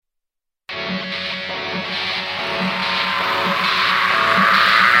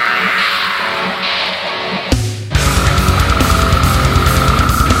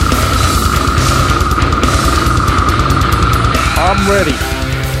ready.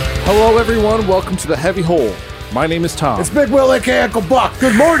 Hello, everyone. Welcome to the Heavy Hole. My name is Tom. It's Big Will, aka Uncle Buck.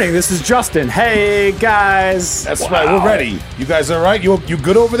 Good morning. This is Justin. Hey, guys. That's right. We're ready. You guys all right? You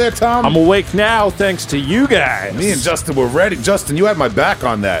good over there, Tom? I'm awake now thanks to you guys. Me and Justin were ready. Justin, you had my back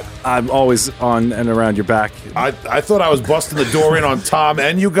on that. I'm always on and around your back. I thought I was busting the door in on Tom,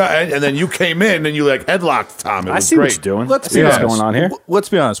 and then you came in and you like headlocked Tom. It was I see great. what you're doing. Let's see be what's honest. going on here. Let's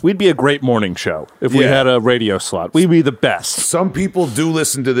be honest. We'd be a great morning show if we Yeah. had a radio slot. We'd be the best. Some people do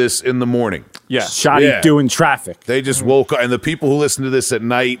listen to this in the morning. Yeah. Shoddy Yeah. doing traffic. They just woke up, and the people who listen to this at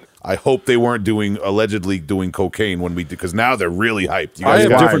night, I hope they weren't allegedly doing cocaine when we did, because now they're really hyped. You I guys have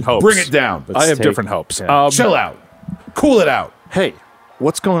gotta different hopes. Bring it down. I have take- different hopes. yeah. Chill out. Cool it out. Hey,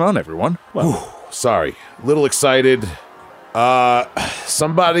 what's going on, everyone? Sorry. A little excited.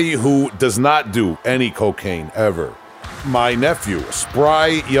 Somebody who does not do any cocaine ever. My nephew, a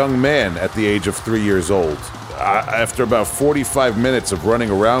spry young man at the age of 3 years old. After about 45 minutes of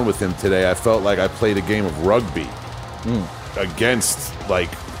running around with him today, I felt like I played a game of rugby against like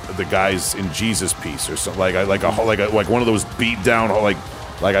the guys in Jesus Piece or something, like one of those beat down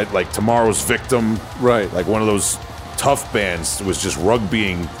like Tomorrow's Victim, Right. Like one of those tough bands was just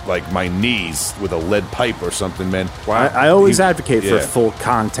rugbying like my knees with a lead pipe or something, man. I always advocate for yeah. full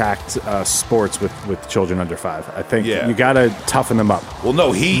contact sports with children under 5. I think Yeah. you got to toughen them up. Well,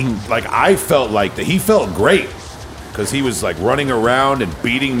 no, I felt like that. He felt great because he was like running around and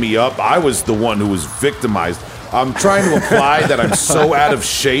beating me up. I was the one who was victimized. I'm trying to imply that I'm so out of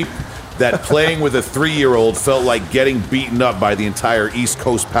shape that playing with a 3-year-old felt like getting beaten up by the entire East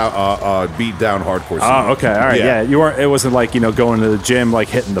Coast beat down hardcore scene. Oh, okay. All right. Yeah. You weren't. It wasn't like, going to the gym, like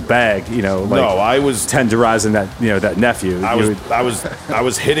hitting the bag, like No, I was tenderizing that nephew. I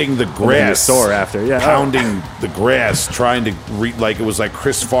was hitting the Grass. grass, Sore after. Yeah. pounding the grass, trying to like it was like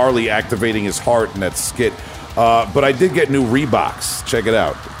Chris Farley activating his heart in that skit. But I did get new Reeboks. Check it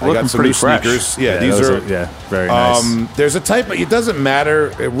out. I Looking got some pretty new fresh. sneakers. Yeah, those these are. very nice. There's a type. It doesn't matter.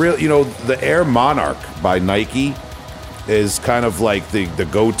 The Air Monarch by Nike is kind of like the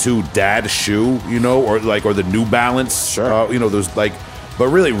go-to dad shoe, or the New Balance. Sure. Those like. But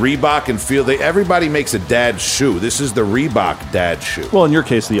really, Reebok and everybody makes a dad shoe. This is the Reebok dad shoe. Well, in your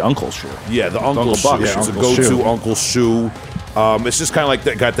case, the uncle shoe. Yeah, the Uncle shoe. Buck. It's Yeah, a Uncle go-to shoe. Uncle shoe. It's just kind of like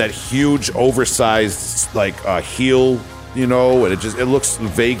that. Got that huge, oversized heel, and it looks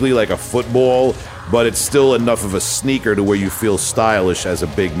vaguely like a football, but it's still enough of a sneaker to where you feel stylish as a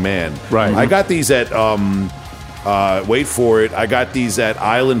big man. Right. I got these at wait for it. I got these at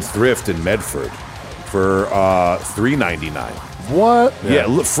Island Thrift in Medford for $3.99. What?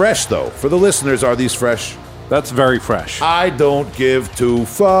 Yeah, fresh though. For the listeners, are these fresh? That's very fresh. I don't give 2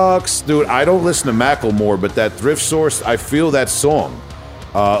 fucks, dude. I don't listen to Macklemore, but that Thrift Source, I feel that song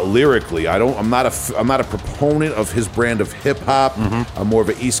lyrically. I'm not a proponent of his brand of hip hop. I'm more of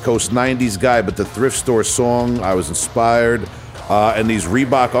an East Coast '90s guy, but the Thrift Store song, I was inspired. And these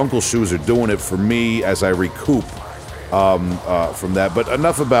Reebok Uncle shoes are doing it for me as I recoup from that. But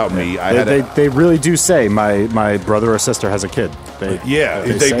enough about me. They really do say my brother or sister has a kid. They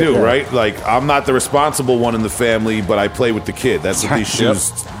say do, that. right? Like, I'm not the responsible one in the family, but I play with the kid. That's what these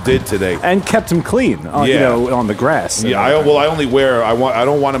shoes did today. And kept him clean, on the grass. Yeah, I only wear. I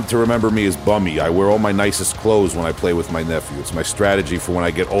don't want him to remember me as bummy. I wear all my nicest clothes when I play with my nephew. It's my strategy for when I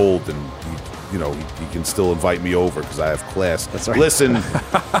get old and he can still invite me over because I have class. That's right. Listen,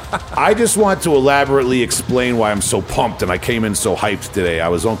 I just want to elaborately explain why I'm so pumped and I came in so hyped today. I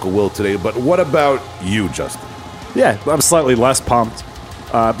was Uncle Will today, but what about you, Justin? Yeah, I'm slightly less pumped.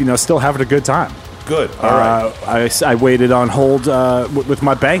 Still having a good time. Good. All right. I waited on hold with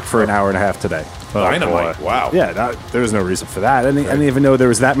my bank for an hour and a half today. Dynamite. Wow. Yeah, there was no reason for that. I didn't even know there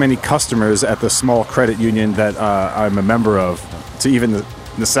was that many customers at the small credit union that I'm a member of to even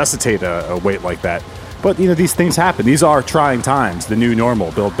necessitate a wait like that. But, these things happen. These are trying times. The new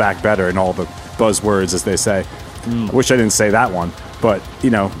normal, build back better, and all the buzzwords, as they say. I wish I didn't say that one. But,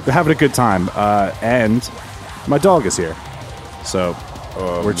 having a good time. And my dog is here. So,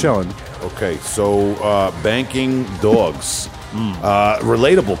 we're chilling. Okay, so banking dogs.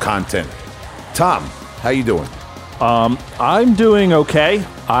 Relatable content. Tom, how you doing? I'm doing okay.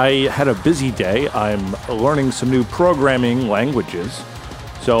 I had a busy day. I'm learning some new programming languages.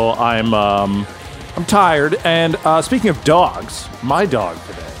 So I'm tired. And speaking of dogs, my dog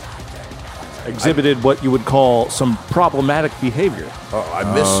today exhibited what you would call some problematic behavior.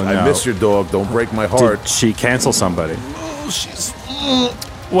 I miss your dog. Don't break my heart. Did she cancel somebody?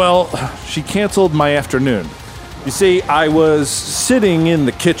 Well, she canceled my afternoon. You see, I was sitting in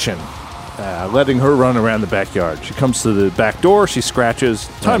the kitchen, letting her run around the backyard. She comes to the back door, she scratches.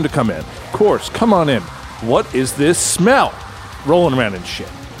 Time to come in. Of course, come on in. What is this smell? rolling around in shit.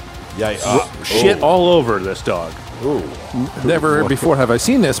 Yeah, Shit all over this dog. Ooh. Never before have I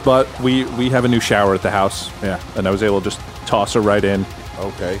seen this, but we have a new shower at the house. Yeah. And I was able to just toss her right in.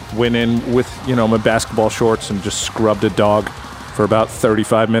 Okay. Went in with, my basketball shorts and just scrubbed a dog for about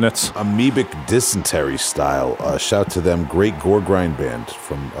 35 minutes. Amoebic dysentery style. Shout to them. Great gore grind band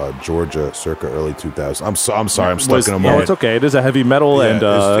from Georgia, circa early 2000s. I'm sorry, I'm stuck in a No, moment. it's okay. It is a heavy metal, and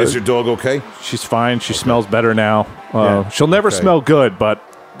is your dog okay? she's fine. She smells better now. She'll never smell good, but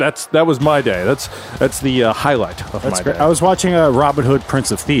that was my day. That's the highlight of my Great. day. I was watching Robin Hood,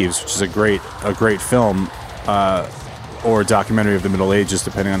 Prince of Thieves, which is a great film. Or a documentary of the Middle Ages,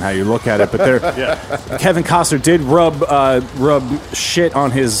 depending on how you look at it. But Kevin Costner did rub shit on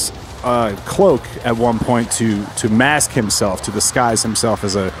his cloak at one point to mask himself, to disguise himself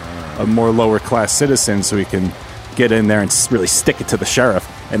as a more lower class citizen, so he can get in there and really stick it to the sheriff.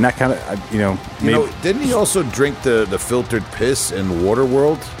 And that kind of, didn't he also drink the filtered piss in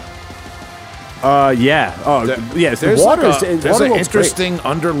Waterworld? yeah. Oh, yeah. There's Waterworld's an interesting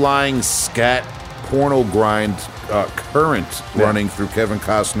underlying scat porno grind current running through Kevin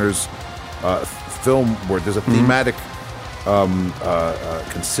Costner's film, where there's a thematic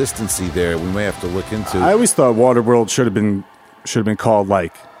consistency there we may have to look into. I always thought Waterworld should have been called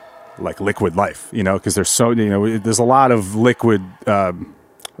like Liquid Life, because there's there's a lot of liquid, a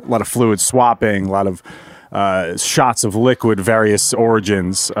lot of fluid swapping, a lot of shots of liquid, various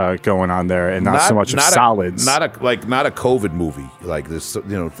origins going on there, and not so much of solids. Not a COVID movie like this.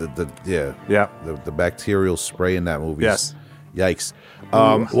 The bacterial spray in that movie. Yes. Yikes.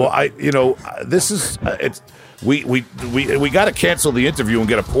 This is it's. We got to cancel the interview and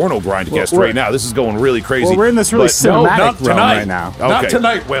get a porno grind guest right now. This is going really crazy. Well, we're in this really cinematic realm right now. Okay. Not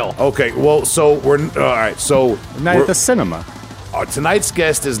tonight, Will. Okay. Well, so we're all right. So Night at the cinema. Tonight's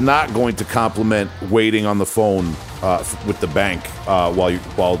guest is not going to compliment waiting on the phone with the bank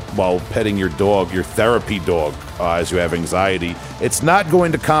while petting your dog, your therapy dog, as you have anxiety. It's not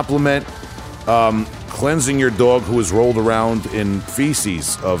going to compliment cleansing your dog who is rolled around in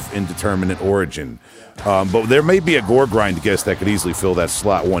feces of indeterminate origin. But there may be a gore grind guest that could easily fill that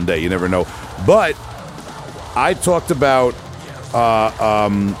slot one day. You never know. But I talked about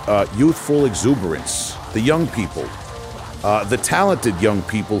youthful exuberance, the young people. The talented young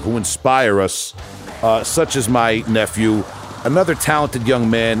people who inspire us, such as my nephew, another talented young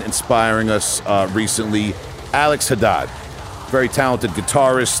man inspiring us recently, Alex Haddad. Very talented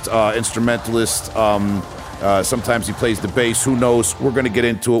guitarist, instrumentalist. Sometimes he plays the bass. Who knows? We're going to get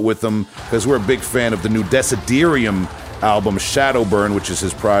into it with him because we're a big fan of the new Dessiderium album, Shadowburn, which is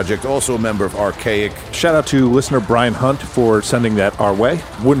his project. Also a member of Arkaik. Shout out to listener Brian Hunt for sending that our way.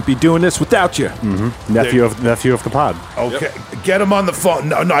 Wouldn't be doing this without you. Mm-hmm. Nephew of the pod. Okay, Get him on the phone.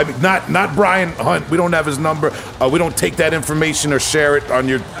 No, I mean, not Brian Hunt. We don't have his number. We don't take that information or share it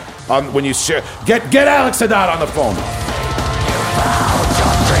on when you share. Get Alex Haddad on the phone.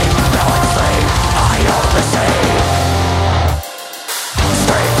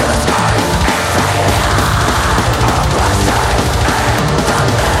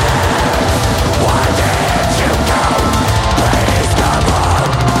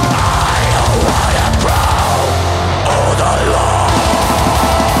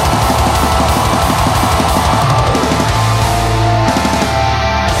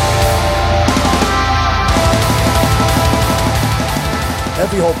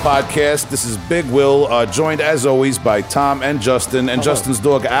 Heavy Hope Podcast. This is Big Will, joined as always by Tom and Justin, and Justin's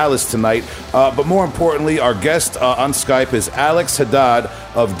dog Alice tonight. But more importantly, our guest on Skype is Alex Haddad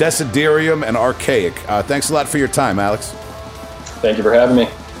of Dessiderium and Arkaik. Thanks a lot for your time, Alex. Thank you for having me.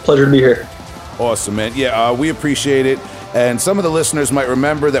 Pleasure to be here. Awesome, man. Yeah, we appreciate it. And some of the listeners might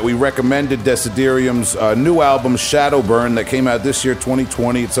remember that we recommended Dessiderium's new album, Shadowburn, that came out this year,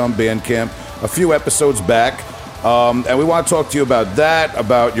 2020. It's on Bandcamp a few episodes back. And we want to talk to you about that,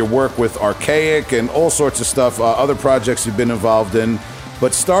 about your work with Arkaik and all sorts of stuff, other projects you've been involved in.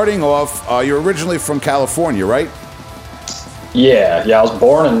 But starting off, you're originally from California, right? Yeah, I was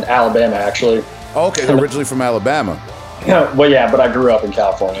born in Alabama, actually. Okay, originally from Alabama. Well, yeah, but I grew up in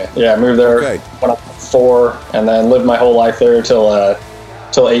California. Yeah, I moved there when I was 4, and then lived my whole life there till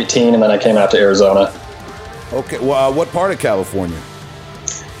 18, and then I came out to Arizona. Okay, well, what part of California?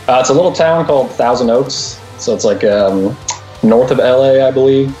 It's a little town called Thousand Oaks. So it's like north of LA, I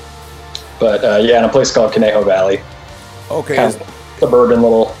believe. But in a place called Conejo Valley. Okay. Kind of suburban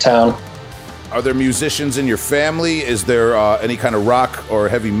little town. Are there musicians in your family? Is there any kind of rock or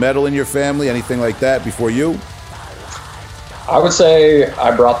heavy metal in your family? Anything like that before you? I would say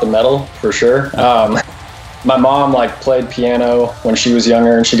I brought the metal for sure. My mom played piano when she was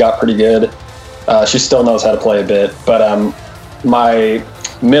younger, and she got pretty good. She still knows how to play a bit, but my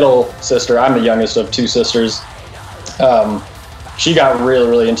middle sister, I'm the youngest of two sisters, she got really,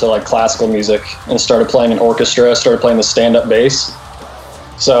 really into like classical music and started playing in orchestra, started playing the stand-up bass.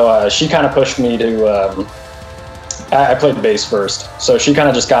 So she kind of pushed me to, I played bass first. So she kind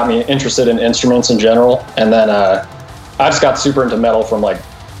of just got me interested in instruments in general. And then I just got super into metal from like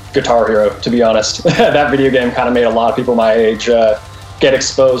Guitar Hero, to be honest. That video game kind of made a lot of people my age get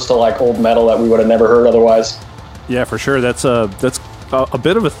exposed to like old metal that we would have never heard otherwise. Yeah, for sure. That's a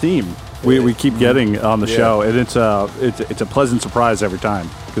bit of a theme we keep getting on the show, and it's a pleasant surprise every time.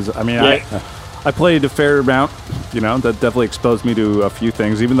 Because I mean, I played a fair amount, that definitely exposed me to a few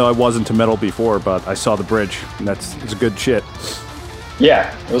things, even though I wasn't to metal before, but I saw the bridge, and it's good shit.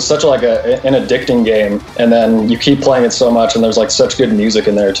 Yeah, it was such like an addicting game, and then you keep playing it so much, and there's like such good music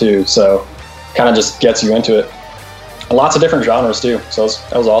in there too, so kind of just gets you into it. And lots of different genres too, so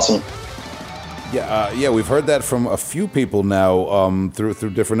that was awesome. Yeah, we've heard that from a few people now through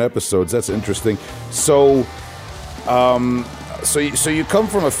different episodes. That's interesting. So, so you come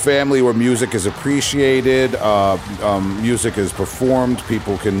from a family where music is appreciated, music is performed.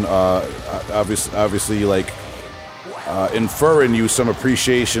 People can obviously like infer in you some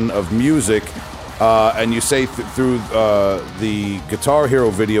appreciation of music, and you say through the Guitar Hero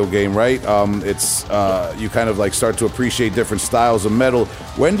video game, right? It's you kind of like start to appreciate different styles of metal.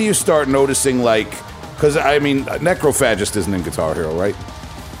 When do you start noticing like? Because I mean, Necrophagist isn't in Guitar Hero, right?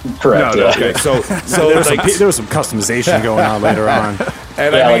 Correct. No, okay. So there was some customization going on later on.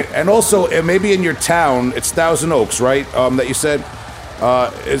 And I mean, and also maybe in your town, it's Thousand Oaks, right? That you said.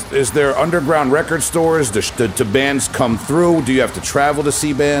 Is there underground record stores? Do bands come through? Do you have to travel to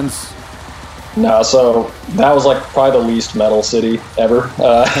see bands? No, so that was like probably the least metal city ever.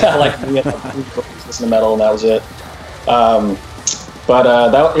 Like we had listen to metal, and that was it. But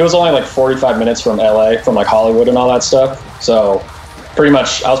it was only like 45 minutes from LA, from like Hollywood and all that stuff. So pretty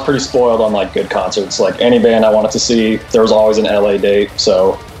much, I was pretty spoiled on like good concerts. Like any band I wanted to see, there was always an LA date.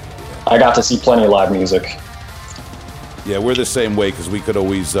 So I got to see plenty of live music. Yeah, we're the same way because we could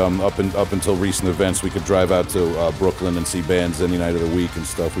always, up until recent events, we could drive out to Brooklyn and see bands any night of the week and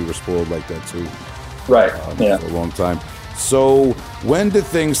stuff. We were spoiled like that too. Right. For a long time. So when did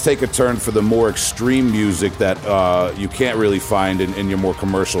things take a turn for the more extreme music that you can't really find in your more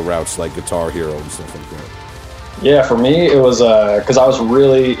commercial routes like Guitar Hero and stuff like that? Yeah, for me it was because I was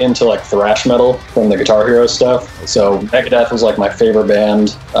really into like thrash metal from the Guitar Hero stuff. So Megadeth was like my favorite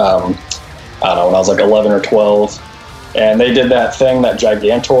band. I don't know, when I was like 11 or 12. And they did that thing, that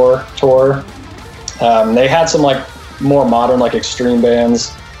Gigantor tour. They had some like more modern, like extreme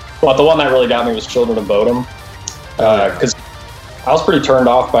bands, but the one that really got me was Children of Bodom, because I was pretty turned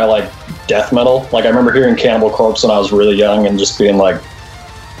off by like death metal. Like I remember hearing Cannibal Corpse when I was really young and just being like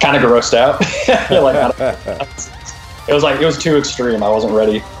kind of grossed out. It was too extreme. I wasn't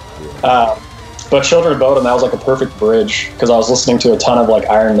ready. But Children of Bodom, that was like a perfect bridge because I was listening to a ton of like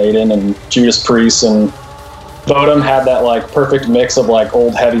Iron Maiden and Judas Priest, and Bodom had that like perfect mix of like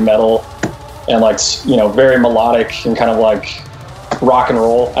old heavy metal and like, very melodic and kind of like rock and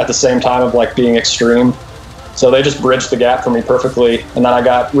roll at the same time of like being extreme. So they just bridged the gap for me perfectly. And then I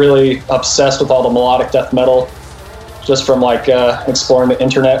got really obsessed with all the melodic death metal just from like exploring the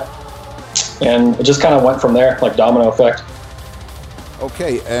internet. And it just kind of went from there, like domino effect.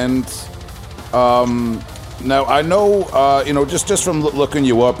 Okay, and now I know, just from looking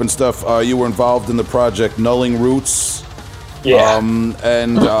you up and stuff, you were involved in the project Nullingroots. Yeah.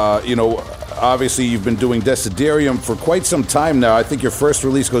 And obviously you've been doing Dessiderium for quite some time now. I think your first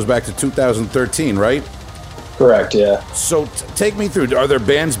release goes back to 2013, right? Correct, yeah. So take me through. Are there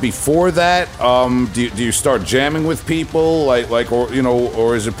bands before that? Do you start jamming with people,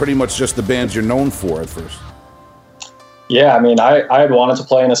 or is it pretty much just the bands you're known for at first? Yeah, I mean, I had wanted to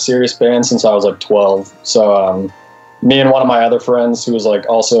play in a serious band since I was like 12. So me and one of my other friends, who was like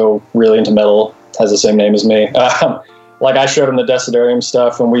also really into metal, has the same name as me. Like I showed him the Dessiderium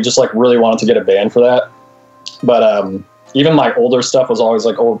stuff, and we just like really wanted to get a band for that. But even my older stuff was always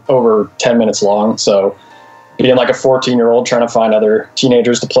like over 10 minutes long. So being like a 14-year-old trying to find other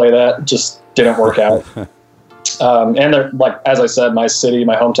teenagers to play that just didn't work out. And like as I said, my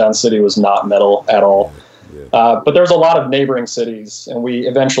hometown city was not metal at all. But there's a lot of neighboring cities, and we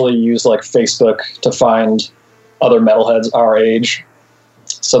eventually used like Facebook to find other metalheads our age.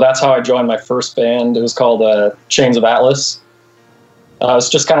 So that's how I joined my first band. It was called Chains of Atlas. It's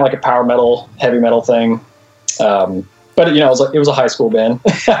just kind of like a power metal, heavy metal thing. But it was a high school band.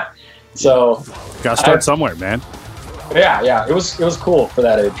 So gotta start somewhere, man. Yeah, it was cool for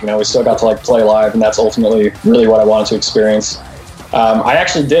that age. We still got to like play live, and that's ultimately really what I wanted to experience. I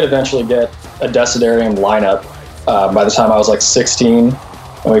actually did eventually get a Dessiderium lineup, by the time I was like 16,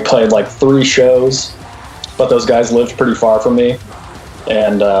 and we played like 3 shows, but those guys lived pretty far from me,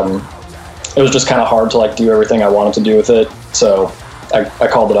 and it was just kind of hard to like do everything I wanted to do with it, so I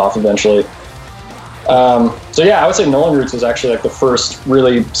called it off eventually. So yeah, I would say Nullingroots was actually like the first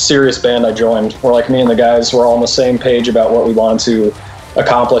really serious band I joined, where like me and the guys were all on the same page about what we wanted to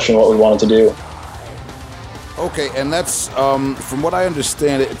accomplish and what we wanted to do. Okay, and that's from what I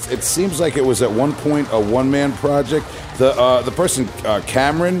understand, it seems like it was at one point a one-man project. The person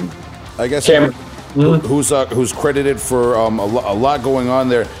Cameron, I guess, Cameron. who's credited for a lot going on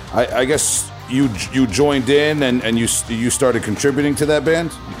there. I guess you joined in and you started contributing to that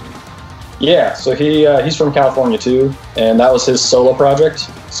band. Yeah, so he's from California too, and that was his solo project.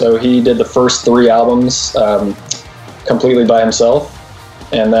 So he did the first 3 albums completely by himself.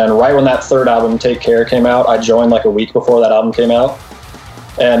 And then right when that 3rd album, Take Care, came out, I joined like a week before that album came out.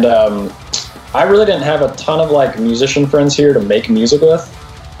 And I really didn't have a ton of like musician friends here to make music with.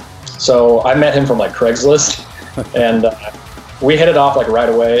 So I met him from like Craigslist, and we hit it off like right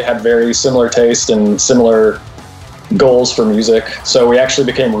away, had very similar taste and similar goals for music. So we actually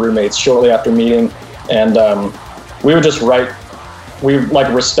became roommates shortly after meeting, and we would just write. We like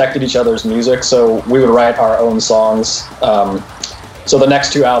respected each other's music, so we would write our own songs. So the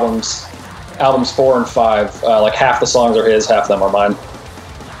next 2 albums 4 and 5, like half the songs are his, half of them are mine.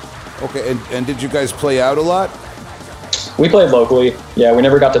 Okay, and did you guys play out a lot? We played locally. Yeah, we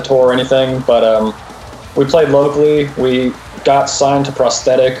never got to tour or anything, but we played locally. We got signed to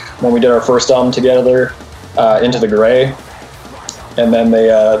Prosthetic when we did our first album together, Into the Gray, and then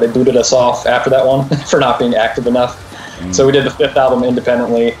they booted us off after that one for not being active enough. So we did the 5th album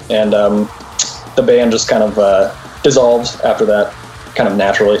independently, and the band just kind of dissolved after that, kind of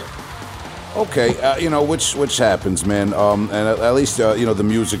naturally. Okay, which happens, man. And at least the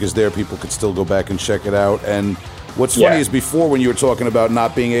music is there. People could still go back and check it out. And what's funny is before, when you were talking about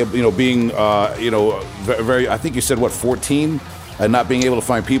not being able, being very, I think you said 14, and not being able to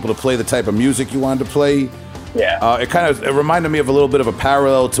find people to play the type of music you wanted to play. Yeah. It reminded me of a little bit of a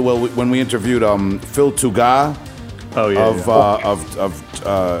parallel to when we interviewed Phil Tuga. Oh yeah. Of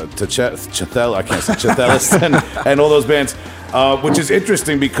Chethel, I can't say Chethelis, and all those bands, which is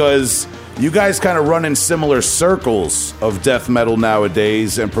interesting because you guys kind of run in similar circles of death metal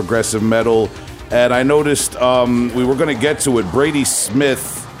nowadays and progressive metal. And I noticed we were going to get to it. Brody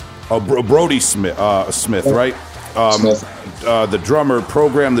Smith, right? Smith. The drummer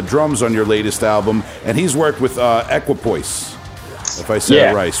programmed the drums on your latest album, and he's worked with Equipoise, if I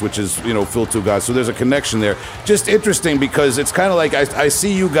said it right, which is Phil Tugas. So there's a connection there. Just interesting because it's kind of like I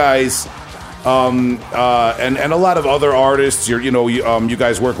see you guys and a lot of other artists. You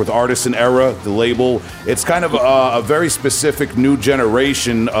guys work with Artisan Era, the label. It's kind of a very specific new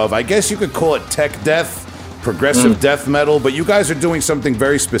generation of, I guess you could call it tech death, progressive death metal, but you guys are doing something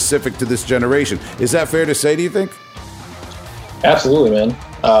very specific to this generation. Is that fair to say, do you think? Absolutely, man.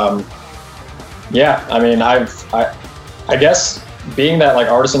 Yeah, I mean, I guess being that like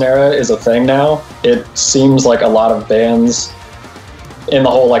Artisan Era is a thing now, it seems like a lot of bands in the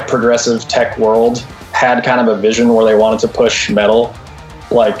whole like progressive tech world had kind of a vision where they wanted to push metal,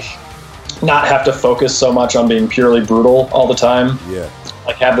 like not have to focus so much on being purely brutal all the time. Yeah.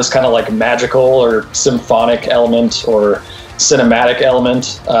 Like have this kind of like magical or symphonic element or cinematic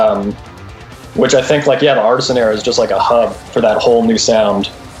element, which I think like, the Artisan Era is just like a hub for that whole new sound.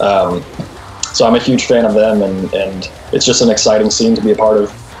 So I'm a huge fan of them, and it's just an exciting scene to be a part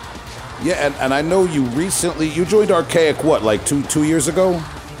of. Yeah, and I know you joined Arkaik, like 2 years ago?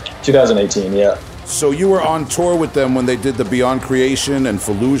 2018, yeah. So you were on tour with them when they did the Beyond Creation and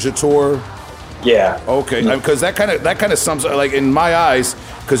Fallujah tour? Yeah. Okay, because that kind of sums up, like in my eyes,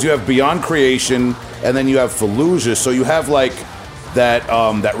 because you have Beyond Creation and then you have Fallujah, so you have like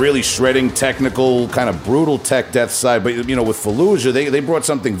that really shredding, technical, kind of brutal tech death side. But with Fallujah, they brought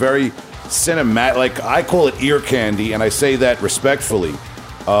something very cinematic. Like I call it ear candy, and I say that respectfully.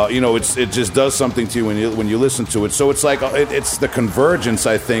 It just does something to you when you listen to it. So it's like it's the convergence.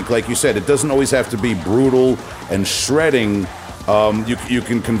 I think, like you said, it doesn't always have to be brutal and shredding. You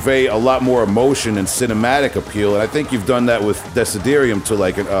can convey a lot more emotion and cinematic appeal, and I think you've done that with Dessiderium to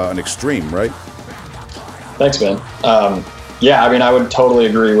like an extreme, right? Thanks, man. Yeah, I mean, I would totally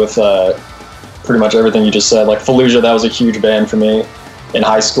agree with pretty much everything you just said. Like Fallujah, that was a huge band for me in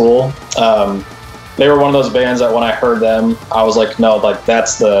high school. They were one of those bands that when I heard them, I was like, no, like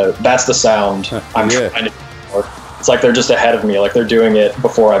that's the sound I'm trying to do. It's like they're just ahead of me. Like they're doing it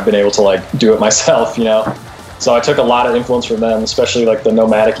before I've been able to like do it myself, So I took a lot of influence from them, especially like the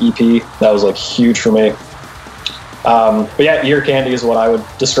Nomadic EP. That was like huge for me. But yeah, ear candy is what I would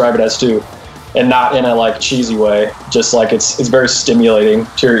describe it as too. and not in a like cheesy way. Just like it's very stimulating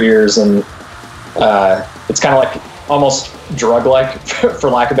to your ears, and it's kind of like almost drug-like, for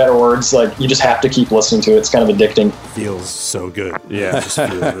lack of better words. Like you just have to keep listening to it. It's kind of addicting. Feels so good. Yeah, it just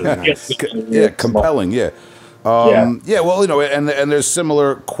feels really nice. Yeah, compelling. Yeah. Yeah. Well, and there's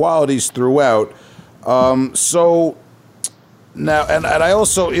similar qualities throughout. So now, and I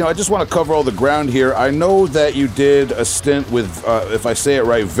also, I just want to cover all the ground here. I know that you did a stint with, if I say it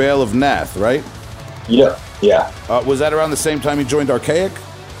right, Veil of Nath, right? Yeah. Was that around the same time you joined Arkaik?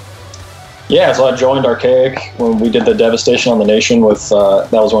 Yeah, so I joined Arkaik when we did the Devastation on the Nation with,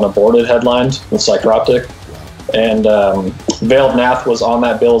 that was when Aborted headlined with Psychroptic. And Veil of Nath was on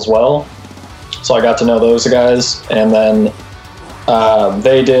that bill as well. So I got to know those guys. And then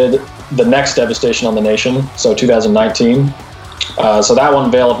they did the next Devastation on the Nation, so 2019. So that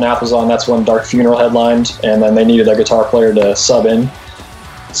one, Veil of Nath was on. That's when Dark Funeral headlined. And then they needed a guitar player to sub in.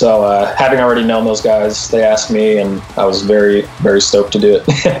 So having already known those guys, they asked me, and I was very, very stoked to do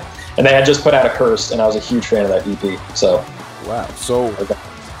it. And they had just put out Accursed, and I was a huge fan of that EP. So, wow. So,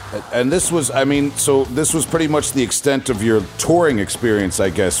 and this was, this was pretty much the extent of your touring experience, I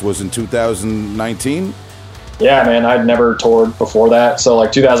guess, was in 2019? Yeah, man, I'd never toured before that. So,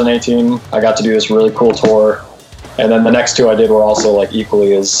 like, 2018, I got to do this really cool tour. And then the next two I did were also, like,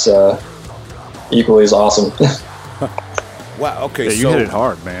 equally as awesome. Wow, okay. Yeah, you hit it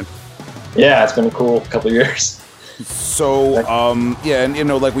hard, man. Yeah, it's been a cool couple of years. So,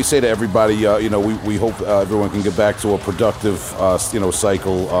 and like we say to everybody, we hope everyone can get back to a productive,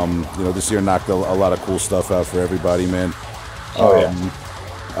 cycle. This year knocked a lot of cool stuff out for everybody, man.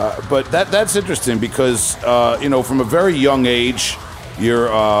 But that's interesting because, from a very young age, you're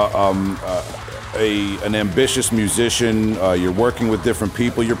an ambitious musician. You're working with different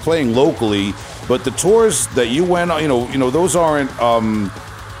people. You're playing locally, but the tours that you went on, those aren't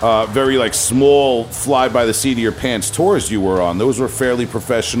very like small fly by the seat of your pants tours you were on. Those were fairly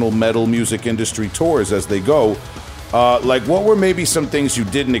professional metal music industry tours as they go. Like what were maybe some things you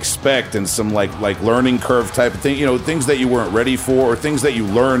didn't expect and some like learning curve type of thing, things that you weren't ready for or things that you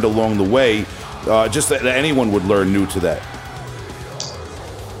learned along the way, just that anyone would learn new to that?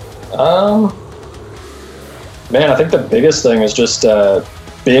 Man, I think the biggest thing is just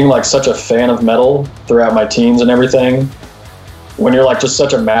being like such a fan of metal throughout my teens and everything. When you're like just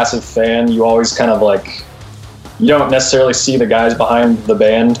such a massive fan, you always kind of like, you don't necessarily see the guys behind the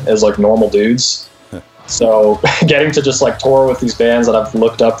band as like normal dudes. So getting to just like tour with these bands that I've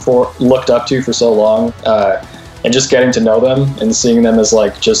looked up to for so long, and just getting to know them and seeing them as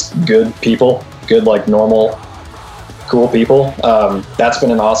like just good people, good like normal, cool people. That's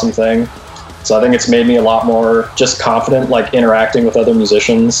been an awesome thing. So I think it's made me a lot more just confident, like interacting with other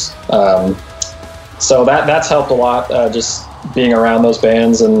musicians. So that's helped a lot, just being around those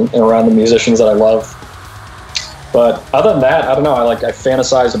bands and around the musicians that I love. But other than that, I don't know. I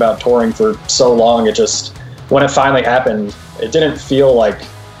fantasized about touring for so long. It just, when it finally happened, it didn't feel like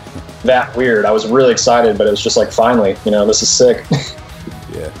that weird. I was really excited, but it was just like, finally, this is sick.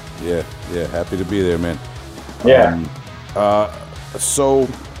 Yeah. Happy to be there, man. Yeah. So,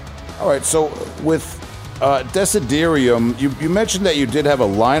 all right. So with Dessiderium, you mentioned that you did have a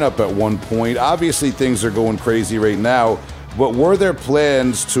lineup at one point. Obviously, things are going crazy right now. But were there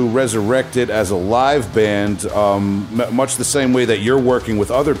plans to resurrect it as a live band, much the same way that you're working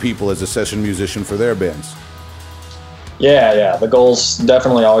with other people as a session musician for their bands? Yeah. The goal's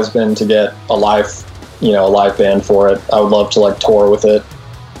definitely always been to get a live band for it. I would love to like tour with it.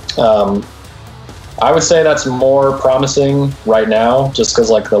 I would say that's more promising right now, just because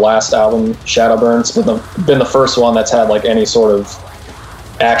like the last album, Shadowburn's been the first one that's had like any sort of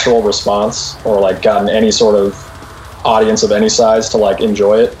actual response or like gotten any sort of audience of any size to like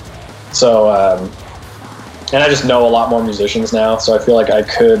enjoy it. So and I just know a lot more musicians now, so I feel like I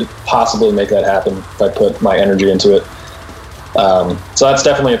could possibly make that happen if I put my energy into it. So that's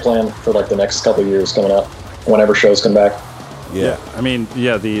definitely a plan for like the next couple of years coming up, whenever shows come back. Yeah,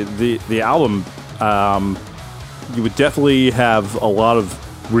 the album, you would definitely have a lot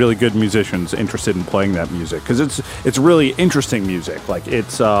of really good musicians interested in playing that music, because it's really interesting music. Like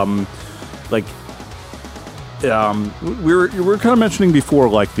it's we were kind of mentioning before,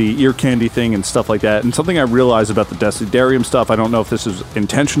 like the ear candy thing and stuff like that. And something I realized about the Dessiderium stuff, I don't know if this is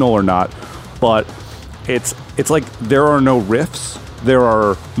intentional or not, but it's like there are no riffs, there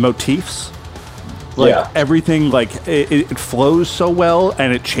are motifs. Like everything, like it flows so well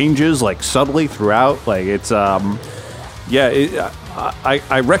and it changes like subtly throughout. Like it's I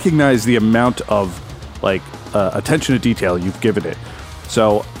recognize the amount of like attention to detail you've given it.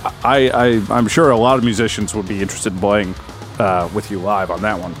 So I'm sure a lot of musicians would be interested in playing with you live on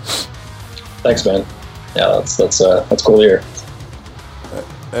that one. Thanks, man. Yeah, that's cool to hear.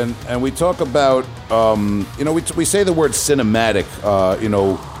 And we talk about, we say the word cinematic,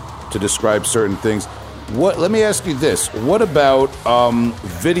 to describe certain things. Let me ask you this. What about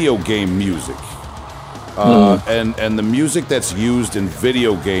video game music? And the music that's used in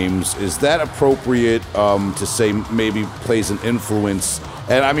video games, is that appropriate to say maybe plays an influence?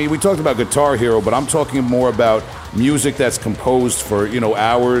 And I mean, we talked about Guitar Hero, but I'm talking more about music that's composed for,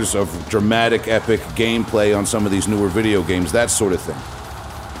 hours of dramatic, epic gameplay on some of these newer video games, that sort of thing.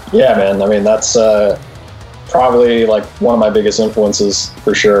 Yeah, man. I mean, that's probably like one of my biggest influences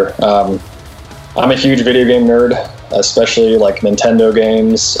for sure. I'm a huge video game nerd, especially like Nintendo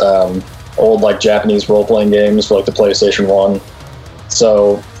games, old like Japanese role-playing games for like the PlayStation 1.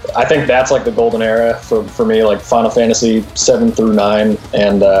 So I think that's like the golden era for me, like Final Fantasy 7 through 9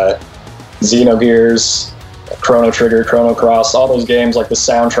 and Xenogears, Chrono Trigger, Chrono Cross, all those games, like the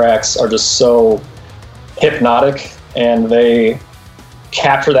soundtracks are just so hypnotic and they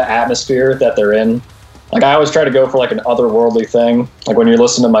capture the atmosphere that they're in. Like I always try to go for like an otherworldly thing. Like when you're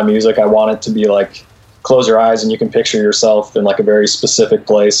listening to my music, I want it to be like, close your eyes and you can picture yourself in like a very specific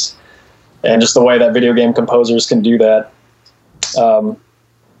place. And just the way that video game composers can do that,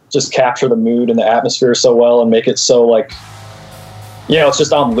 just capture the mood and the atmosphere so well and make it so like, it's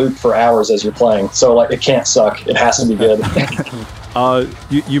just on loop for hours as you're playing. So like it can't suck. It has to be good.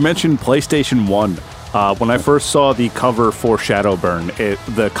 You mentioned PlayStation 1. When I first saw the cover for Shadowburn,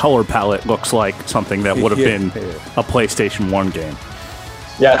 the color palette looks like something that would have been a PlayStation 1 game.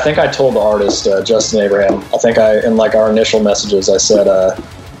 Yeah, I think I told the artist, Justin Abraham, I think in like our initial messages, I said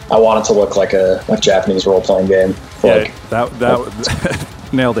I want it to look like a Japanese role-playing game. That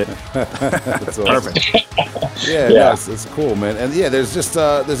nailed it. That's awesome. Perfect. Yeah. It's cool, man. And there's just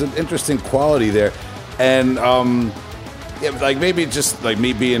there's an interesting quality there. And like maybe just like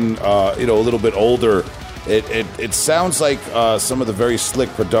me being a little bit older, it sounds like some of the very slick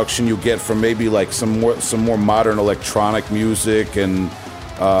production you get from maybe like some more modern electronic music. And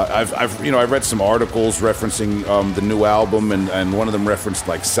I've read some articles referencing the new album, and one of them referenced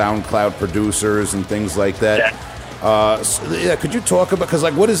like SoundCloud producers and things like that. Could you talk about, because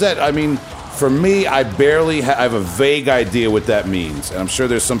like what is that? I mean, for me, I barely I have a vague idea what that means, and I'm sure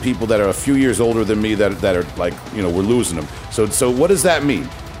there's some people that are a few years older than me that are like, we're losing them. So what does that mean?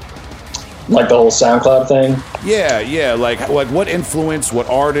 Like the whole SoundCloud thing? Yeah. Like what influence? What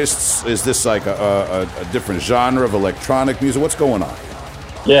artists? Is this like a different genre of electronic music? What's going on?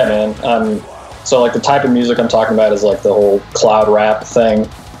 Yeah, man. So like the type of music I'm talking about is like the whole cloud rap thing,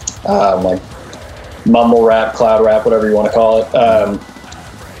 like mumble rap, cloud rap, whatever you want to call it.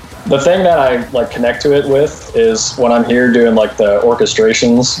 The thing that I like connect to it with is when I'm here doing like the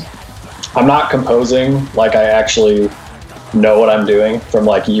orchestrations, I'm not composing like I actually know what I'm doing from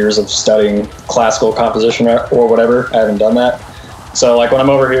like years of studying classical composition or whatever. I haven't done that. So like when I'm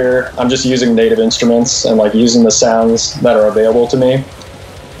over here, I'm just using native instruments and like using the sounds that are available to me.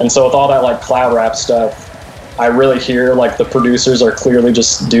 And so with all that like cloud rap stuff, I really hear like the producers are clearly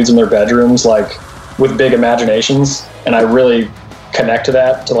just dudes in their bedrooms, like with big imaginations. And I really connect to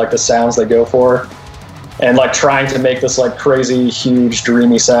that, to like the sounds they go for, and like trying to make this like crazy, huge,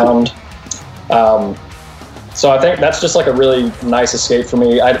 dreamy sound. So I think that's just like a really nice escape for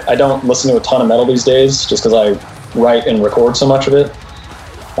me. I don't listen to a ton of metal these days just because I write and record so much of it.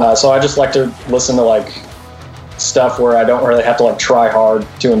 So I just like to listen to like stuff where I don't really have to like try hard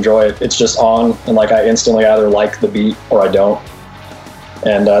to enjoy it. It's just on, and like I instantly either like the beat or I don't.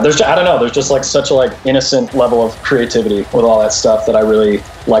 And there's just like such a like innocent level of creativity with all that stuff that I really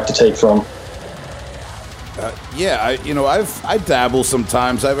like to take from. I dabble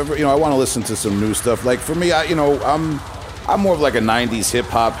sometimes. I want to listen to some new stuff. Like for me, I'm more of like a '90s hip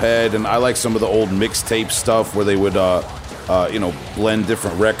hop head, and I like some of the old mixtape stuff where they would blend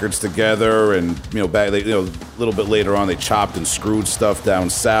different records together, and a little bit later on they chopped and screwed stuff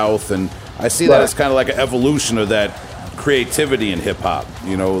down south, and I see that as kind of like an evolution of that creativity in hip hop,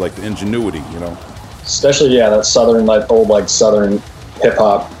 like the ingenuity, Especially, that southern, like old, like southern hip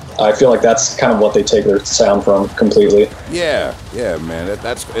hop. I feel like that's kind of what they take their sound from completely. Yeah, man.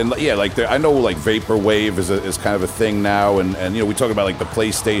 I know like vaporwave is kind of a thing now, and we talk about like the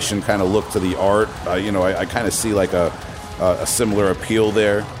PlayStation kind of look to the art. I kind of see like a similar appeal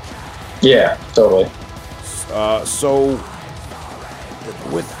there. Yeah, totally. So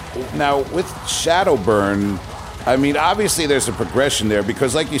with Shadowburn, I mean, obviously there's a progression there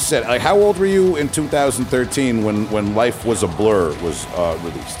because, like you said, like how old were you in 2013 when Life Was a Blur was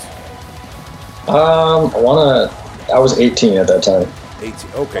released? I was 18 at that time.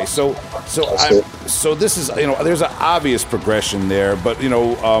 18. Okay, so this is, there's an obvious progression there, but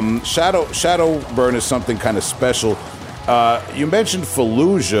Shadowburn is something kind of special. You mentioned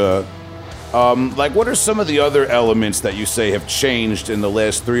Fallujah. What are some of the other elements that you say have changed in the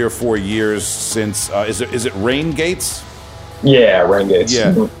last 3 or 4 years since? Is it Rain Gates? Yeah, Rain Gates.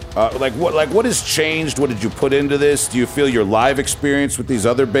 Yeah. Mm-hmm. What has changed? What did you put into this? Do you feel your live experience with these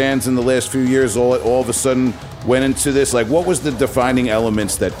other bands in the last few years all of a sudden went into this? What was the defining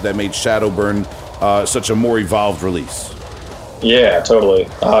elements that made Shadowburn such a more evolved release? Yeah, totally.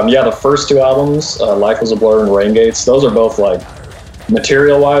 The first 2 albums, Life Was a Blur and Rain Gates, those are both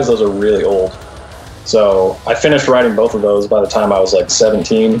material-wise, those are really old. So I finished writing both of those by the time I was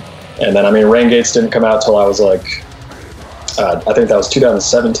 17. And then, Rain Gates didn't come out till I was I think that was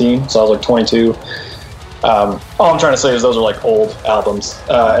 2017, so I was 22. All I'm trying to say is those are old albums.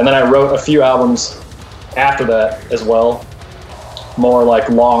 And then I wrote a few albums after that as well. More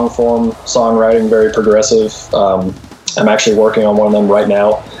long-form songwriting, very progressive. I'm actually working on one of them right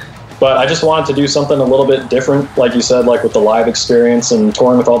now. But I just wanted to do something a little bit different, like you said, with the live experience and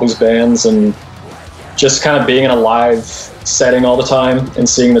touring with all these bands and just kind of being in a live setting all the time and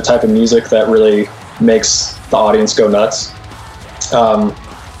seeing the type of music that really makes the audience go nuts.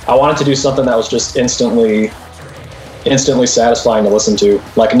 I wanted to do something that was just instantly satisfying to listen to,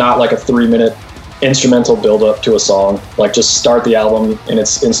 not a 3-minute instrumental build up to a song. Just start the album and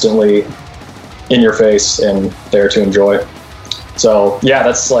it's instantly in your face and there to enjoy. So yeah,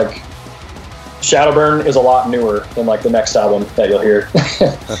 that's Shadowburn is a lot newer than the next album that you'll hear.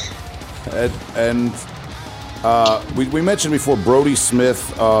 We mentioned before Brody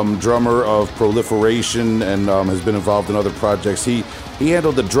Smith, drummer of Proliferation, and has been involved in other projects. He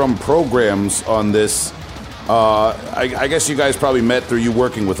handled the drum programs on this. I guess you guys probably met through you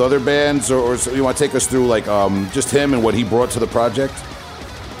working with other bands, or so you want to take us through just him and what he brought to the project?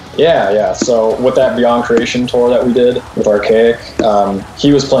 Yeah. So with that Beyond Creation tour that we did with Arkaik,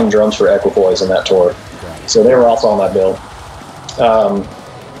 he was playing drums for Equipoise in that tour. So they were also on that bill.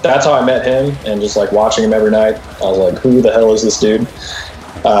 That's how I met him, and just watching him every night, I was who the hell is this dude?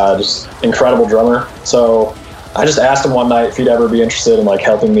 Just incredible drummer. So I just asked him one night if he'd ever be interested in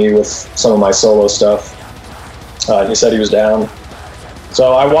helping me with some of my solo stuff. He said he was down.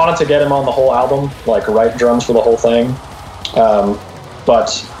 So I wanted to get him on the whole album, write drums for the whole thing.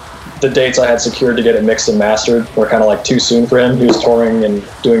 But the dates I had secured to get it mixed and mastered were kind of too soon for him. He was touring and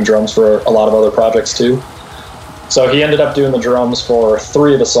doing drums for a lot of other projects too. So he ended up doing the drums for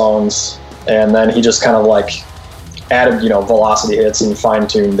 3 of the songs, and then he just kind of added, velocity hits and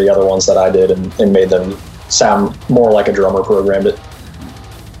fine-tuned the other ones that I did and made them sound more like a drummer programmed it.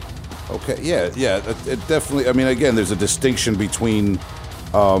 Okay, yeah, it definitely. Again, there's a distinction between,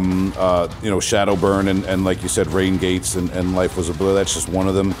 Shadowburn and like you said, Rain Gates and Life Was a Blur. That's just one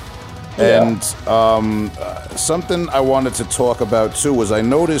of them. Yeah. And something I wanted to talk about too was I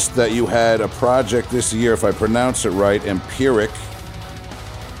noticed that you had a project this year, if I pronounce it right, Empyrrhic.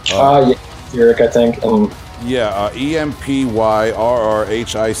 Empyrrhic, I think.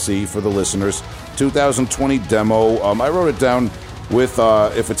 EMPYRRHIC for the listeners. 2020 demo. I wrote it down with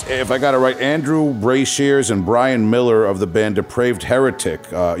if I got it right, Andrew Brashears and Brian Miller of the band Depraved Heretic.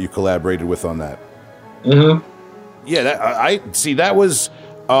 You collaborated with on that. Mm-hmm. Yeah, I see. That was.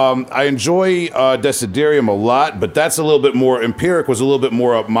 I enjoy Dessiderium a lot, but that's a little bit more. Empyrrhic was a little bit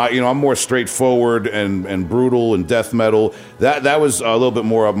more up my. I'm more straightforward and brutal and death metal. That was a little bit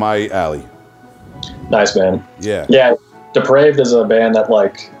more up my alley. Nice, man. Yeah. Yeah. Depraved is a band that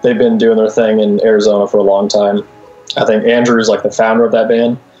they've been doing their thing in Arizona for a long time. I think Andrew's the founder of that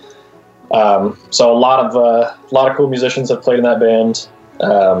band. So a lot of cool musicians have played in that band.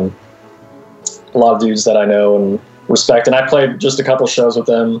 A lot of dudes that I know and respect, and I played just a couple shows with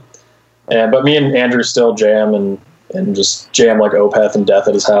them. But me and Andrew still jam and just jam Opeth and Death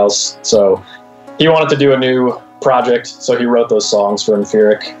at his house. So he wanted to do a new project, so he wrote those songs for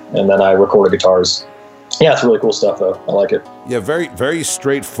Empyrrhic, and then I recorded guitars. Yeah, it's really cool stuff, though. I like it. Yeah, very, very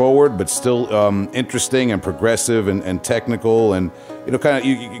straightforward, but still interesting and progressive and technical, and kind of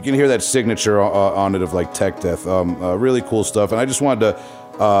you can hear that signature on it of tech death. Really cool stuff, and I just wanted to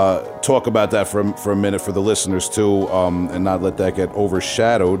talk about that for a minute for the listeners too, and not let that get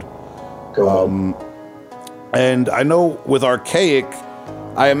overshadowed. And I know with Arkaik,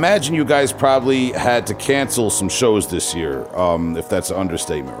 I imagine you guys probably had to cancel some shows this year, if that's an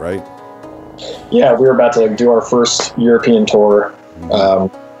understatement, right? Yeah, we were about to do our first European tour. That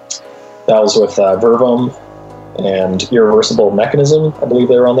was with Vervum and Irreversible Mechanism. I believe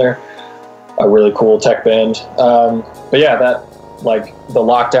they were on there. A really cool tech band. But yeah, that the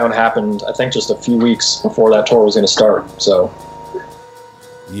lockdown happened, I think, just a few weeks before that tour was going to start. So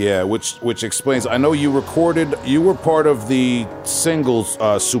Yeah, which explains. I know you were part of the singles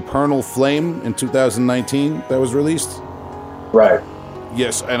Supernal Flame in 2019 that was released. Right.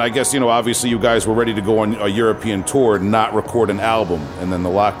 Yes, and I guess, obviously you guys were ready to go on a European tour, not record an album, and then the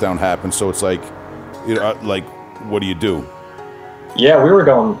lockdown happened, so it's like, what do you do? Yeah, we were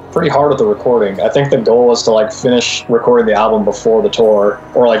going pretty hard with the recording. I think the goal was to, finish recording the album before the tour,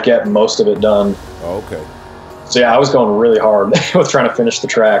 or, get most of it done. Oh, okay. So, yeah, I was going really hard with trying to finish the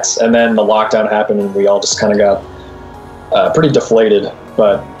tracks, and then the lockdown happened, and we all just kind of got pretty deflated,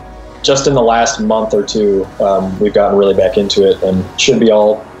 but just in the last month or two, we've gotten really back into it and should be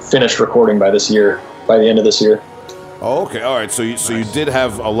all finished recording by the end of this year. Oh, okay. All right. So you did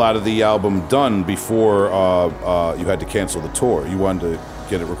have a lot of the album done before you had to cancel the tour. You wanted to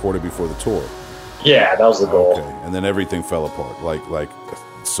get it recorded before the tour. Yeah, that was the goal. Okay. And then everything fell apart, like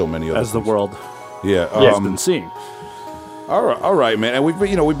so many other As things. The world has been seeing. All right, man. And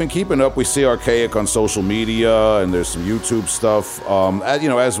we've been keeping up. We see Arkaik on social media, and there's some YouTube stuff.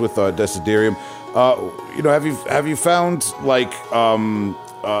 As with Dessiderium, have you found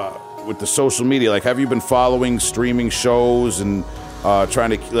with the social media, have you been following streaming shows and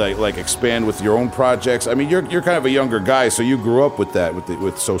trying to expand with your own projects? I mean, you're kind of a younger guy, so you grew up with that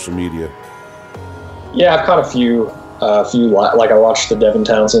with social media. Yeah, I've caught a few. I watched the Devin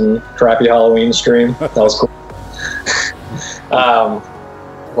Townsend Crappy Halloween stream. That was cool.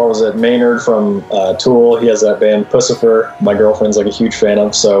 What was it? Maynard from Tool. He has that band Pussifer. My girlfriend's a huge fan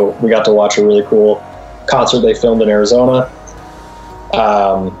of, so we got to watch a really cool concert they filmed in Arizona.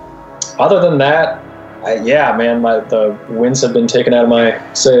 Other than that, the winds have been taken out of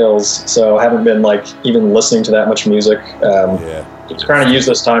my sails, so I haven't been even listening to that much music. Just trying to use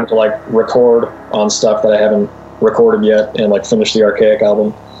this time to record on stuff that I haven't recorded yet and finish the Arkaik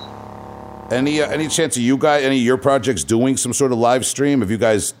album. Any chance of any of your projects doing some sort of live stream? Have you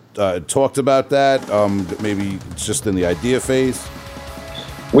guys talked about that? Maybe it's just in the idea phase?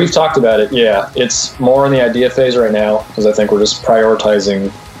 We've talked about it, yeah. It's more in the idea phase right now because I think we're just prioritizing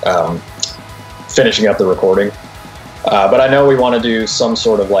finishing up the recording. But I know we want to do some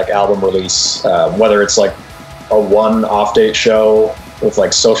sort of album release, whether it's a one-off date show with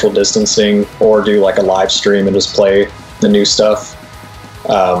social distancing or do a live stream and just play the new stuff.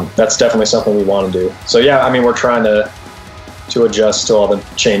 That's definitely something we want to do. So yeah, we're trying to adjust to all the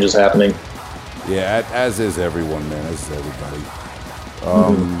changes happening. Yeah, as is everyone, man. As is everybody.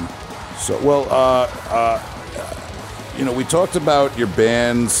 So, we talked about your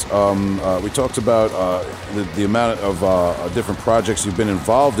bands. We talked about the amount of different projects you've been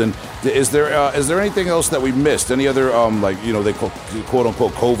involved in. Is there anything else that we missed? Any other they call quote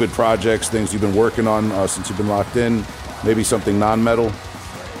unquote COVID projects, things you've been working on since you've been locked in? Maybe something non-metal.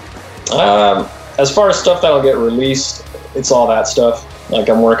 As far as stuff that'll get released, it's all that stuff.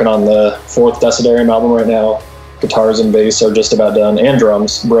 I'm working on the 4th Dessiderium album right now. Guitars and bass are just about done, and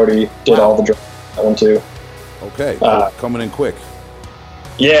drums. Brody did all the drums on that one too. Okay, coming in quick.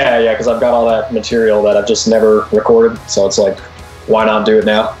 Yeah, because I've got all that material that I've just never recorded, so it's why not do it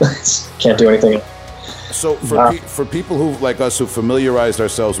now? Can't do anything. So for people who like us who familiarized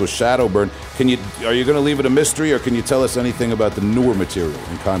ourselves with Shadowburn, are you going to leave it a mystery, or can you tell us anything about the newer material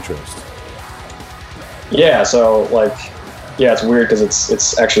in contrast? Yeah, so it's weird because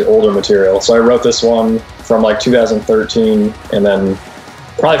it's actually older material. So I wrote this one from 2013, and then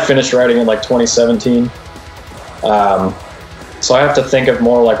probably finished writing in 2017. So I have to think of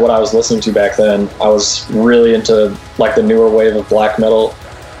more what I was listening to back then. I was really into the newer wave of black metal,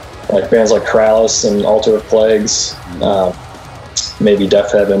 bands like Krallis and Altar of Plagues, maybe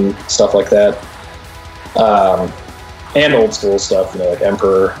Death Heaven, stuff like that. And old school stuff,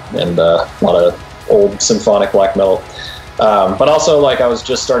 Emperor and a lot of old symphonic black metal. But also I was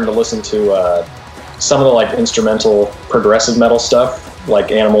just starting to listen to some of the instrumental progressive metal stuff,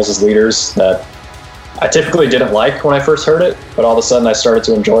 Animals as Leaders, that I typically didn't like when I first heard it, but all of a sudden I started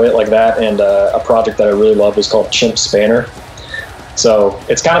to enjoy it like that. And a project that I really loved was called Chimp Spanner. So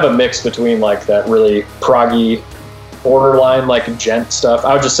it's kind of a mix between that really proggy, borderline gent stuff.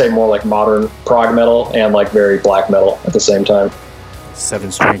 I would just say more modern prog metal and very black metal at the same time.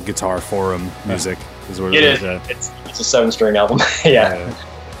 7-string guitar forum music is what it is. It's a 7-string album. Yeah.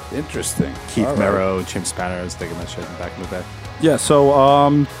 Interesting. Keith Merrow, Chimp Spanner, I was thinking that shit back in the day. Yeah, so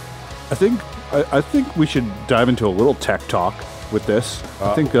I think we should dive into a little tech talk with this.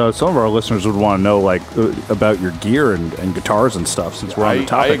 I think some of our listeners would want to know about your gear and guitars and stuff, since we're on the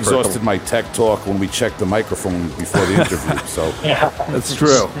topic. I exhausted my tech talk when we checked the microphone before the interview. So that's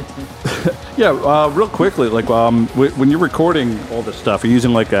true. Yeah, real quickly, when you're recording all this stuff, are you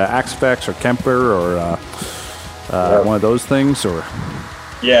using a Axe Effects or Kemper or one of those things, or?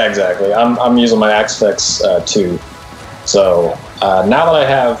 Yeah, exactly. I'm using my Axe Effects 2. So now that I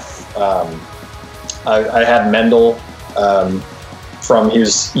have, I had Mendel from he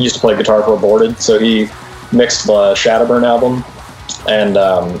used to play guitar for Aborted, so he mixed the Shadowburn album, and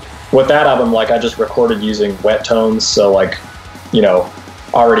with that album, like I just recorded using wet tones, so like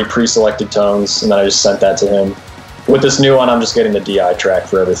already pre-selected tones, and then I just sent that to him. With this new one, I'm just getting the DI track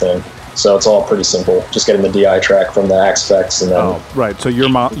for everything. So it's all pretty simple. Just getting the DI track from the Axe Effects, and then... Oh, right. So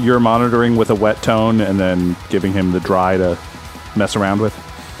you're monitoring with a wet tone and then giving him the dry to mess around with?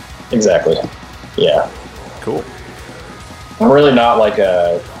 Exactly. Yeah. Cool. I'm really not like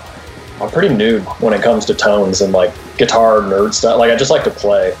I'm pretty noob when it comes to tones and like guitar nerd stuff. Like I just like to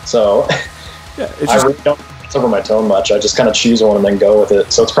play. So yeah, I really don't over my tone much. I just kind of choose one and then go with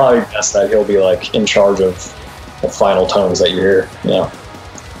it. So it's probably best that he'll be like in charge of the final tones that you hear. Yeah.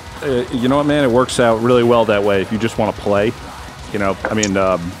 You know what, man? It works out really well that way. If you just want to play,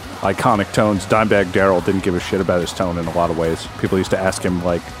 iconic tones. Dimebag Daryl didn't give a shit about his tone in a lot of ways. People used to ask him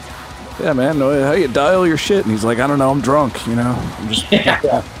like, "Yeah, man, how you dial your shit?" And he's like, "I don't know. I'm drunk. I'm just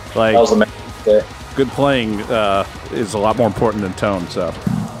yeah. like." That was the main good playing is a lot more important than tone. So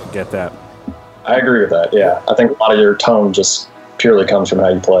I get that. I agree with that. Yeah, I think a lot of your tone just purely comes from how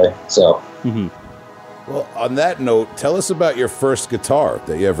you play. So. Mm-hmm. Well, on that note, tell us about your first guitar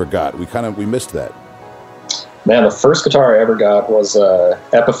that you ever got. We missed that. Man, the first guitar I ever got was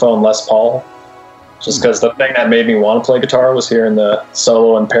Epiphone Les Paul. Just because the thing that made me want to play guitar was hearing the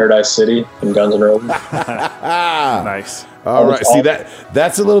solo in Paradise City from Guns N' Roses. Nice. All right. See,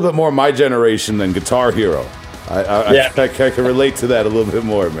 that's a little bit more my generation than Guitar Hero. I can relate to that a little bit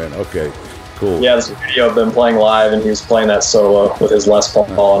more, man. Okay, cool. Yeah, there's a video of them playing live, and he was playing that solo with his Les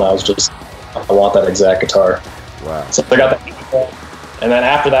Paul, and I was just... I want that exact guitar. Wow. So I got that. And then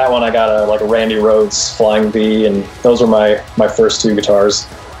after that one, I got a Randy Rhoads Flying V, and those were my first two guitars.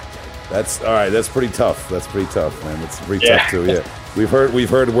 That's all right. That's pretty tough. That's pretty tough, man. That's pretty tough too. Yeah, we've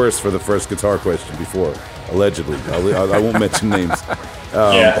heard worse for the first guitar question before. Allegedly, I won't mention names.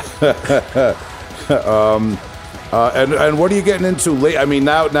 And what are you getting into late? I mean,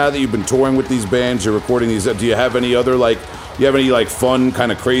 now that you've been touring with these bands, you're recording these. Do you have any other fun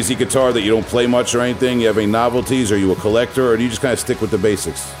kind of crazy guitar that you don't play much or anything? You have any novelties? Are you a collector, or do you just kind of stick with the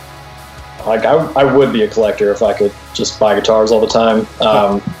basics? Like I would be a collector if I could just buy guitars all the time.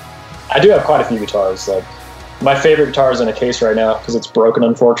 I do have quite a few guitars. Like my favorite guitar is in a case right now because it's broken,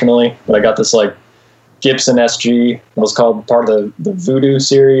 unfortunately. But I got this like Gibson SG. It was called part of the Voodoo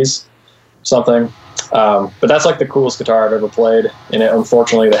series, something. But that's like the coolest guitar I've ever played. And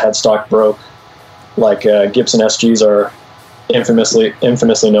unfortunately, the headstock broke, like Gibson SGs are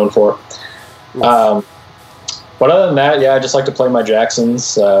infamously known for. But other than that, I just like to play my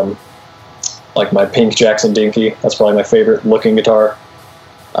Jacksons, like my pink Jackson Dinky. That's probably my favorite looking guitar.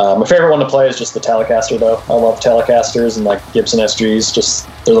 My favorite one to play is just the Telecaster, though. I love Telecasters and like Gibson SGs. Just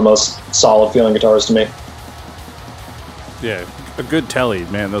they're the most solid feeling guitars to me. Yeah, a good Tele,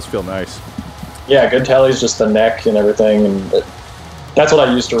 man. Those feel nice. Yeah, good Tele's just the neck and everything, and that's what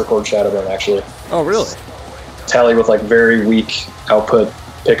I used to record Shadowburn, actually. Oh, really? Tele with like very weak output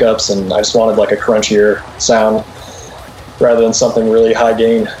pickups, and I just wanted like a crunchier sound rather than something really high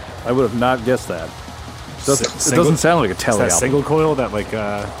gain. I would have not guessed that. It doesn't sound like a Tele album. Single coil, that like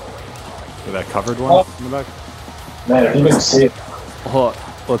that covered one in the back. Man, if you can see it, what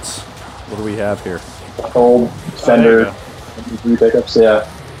do we have here? old Fender pickups, yeah.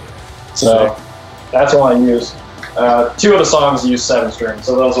 So that's what I use. Two of the songs use 7-string,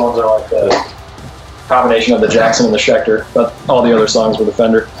 so those ones are like the combination of the Jackson and the Schecter, but all the other songs were the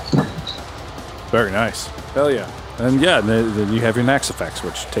Fender. Very nice. Hell yeah. And then you have your Nax effects,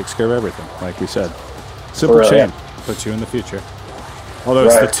 which takes care of everything, like we said. Simple chain. Puts you in the future. Although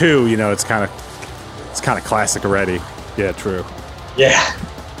it's the 2, it's kind of classic already. Yeah, true. Yeah.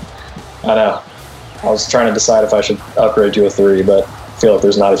 I know. I was trying to decide if I should upgrade to a 3, but I feel like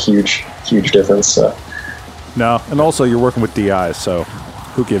there's not a huge difference. So. No, and also you're working with DIs, so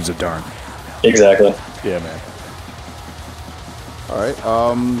who gives a darn? Exactly. Yeah, man. All right.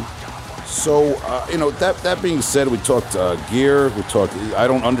 So, that being said, we talked gear. I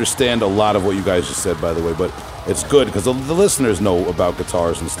don't understand a lot of what you guys just said, by the way, but it's good because the listeners know about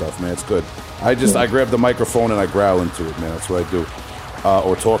guitars and stuff, man. It's good. I grab the microphone and I growl into it, man. That's what I do.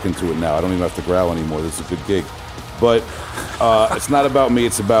 Or talk into it now. I don't even have to growl anymore. This is a good gig. But it's not about me.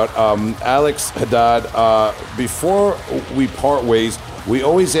 It's about Alex Haddad. Before we part ways, we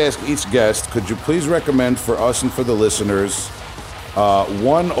always ask each guest, could you please recommend for us and for the listeners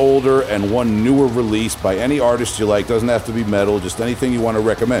one older and one newer release by any artist you like? Doesn't have to be metal, just anything you want to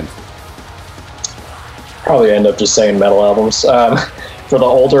recommend. Probably end up just saying metal albums. For the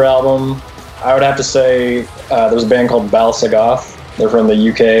older album, I would have to say there's a band called Balsagoth. They're from the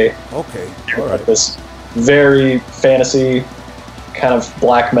UK. Okay, all right. This very fantasy kind of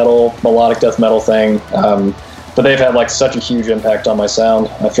black metal, melodic death metal thing. But they've had like such a huge impact on my sound.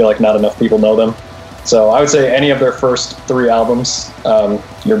 I feel like not enough people know them. So I would say any of their first 3 albums,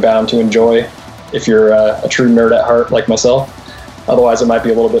 you're bound to enjoy if you're a true nerd at heart like myself. Otherwise, it might be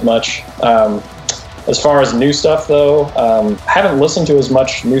a little bit much. As far as new stuff, though, haven't listened to as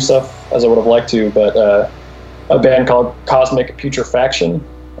much new stuff as I would have liked to, but a band called Cosmic Putrefaction,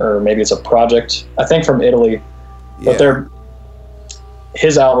 or maybe it's a project, I think from Italy. Yeah. But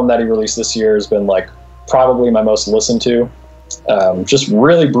his album that he released this year has been like probably my most listened to. Just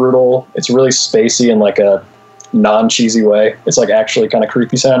really brutal. It's really spacey in like a non-cheesy way. It's like actually kind of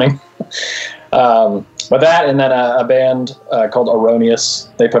creepy sounding. But that, and then a band called Erroneous,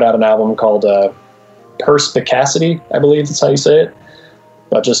 they put out an album called Perspicacity, I believe that's how you say it.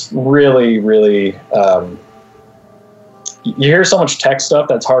 But just really, really, you hear so much tech stuff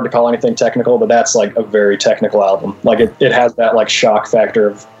that's hard to call anything technical, but that's like a very technical album. Like it has that like shock factor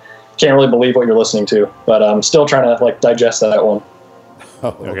of can't really believe what you're listening to, but I'm still trying to like digest that one.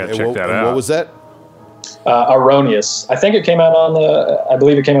 Oh, I gotta check that out. What was that? Erroneous. I think it came out I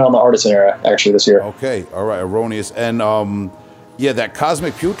believe it came out on the Artisan era actually this year. Okay, all right, Erroneous. And yeah, that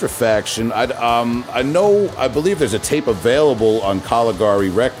Cosmic Putrefaction, I believe there's a tape available on Caligari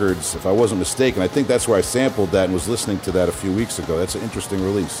Records, if I wasn't mistaken. I think that's where I sampled that and was listening to that a few weeks ago. That's an interesting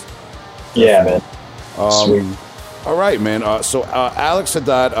release. Yeah, man. Sweet. All right, man. So Alex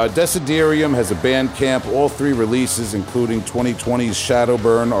Haddad, Dessiderium has a Bandcamp. All 3 releases, including 2020's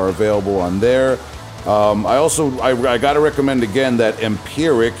Shadowburn, are available on there. I got to recommend again that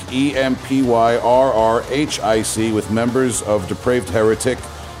Empyrrhic, EMPYRRHIC, with members of Depraved Heretic.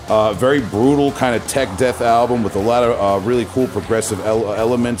 Very brutal kind of tech death album with a lot of really cool progressive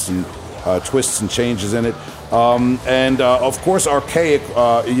elements and twists and changes in it. And of course, Arkaik,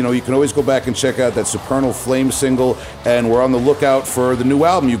 you can always go back and check out that Supernal Flame single, and we're on the lookout for the new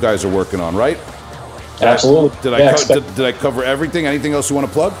album you guys are working on, right? Absolutely. Did I cover everything? Anything else you want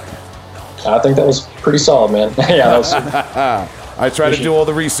to plug? I think that was pretty solid, man. Yeah, that was. I try to do all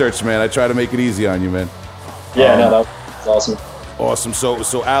the research, man. I try to make it easy on you, man. Yeah, no, that was awesome. Awesome.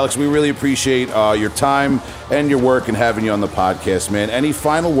 So Alex, we really appreciate your time and your work and having you on the podcast, man. Any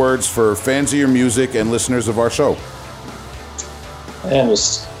final words for fans of your music and listeners of our show? And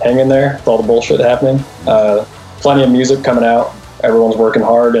just hang in there with all the bullshit happening. Plenty of music coming out. Everyone's working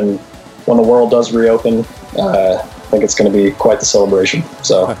hard, and when the world does reopen, I think it's going to be quite the celebration.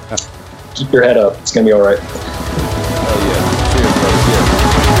 So keep your head up. It's going to be all right. Oh, yeah. Cheers, brother. Yeah.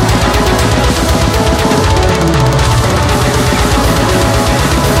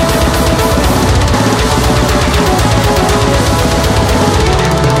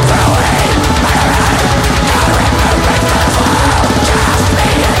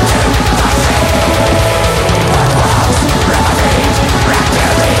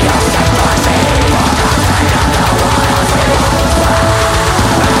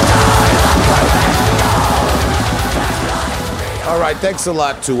 Thanks a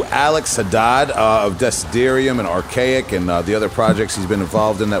lot to Alex Haddad of Dessiderium and Arkaik and the other projects he's been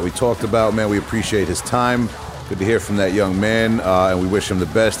involved in that we talked about. Man, we appreciate his time. Good to hear from that young man, and we wish him the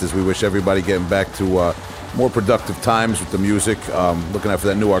best as we wish everybody getting back to more productive times with the music. Looking out for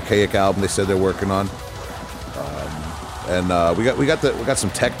that new Arkaik album they said they're working on. And we got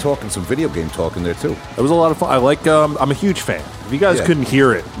some tech talk and some video game talk in there too. It was a lot of fun. I'm a huge fan. If you guys couldn't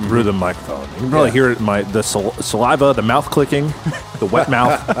hear it through the microphone, you can probably hear it in the saliva, the mouth clicking, the wet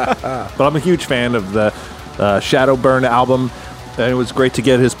mouth. But I'm a huge fan of the Shadowburn album, and it was great to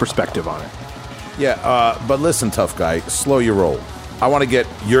get his perspective on it. Yeah, but listen, tough guy, slow your roll. I want to get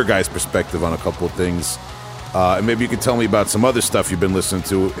your guys' perspective on a couple of things, and maybe you could tell me about some other stuff you've been listening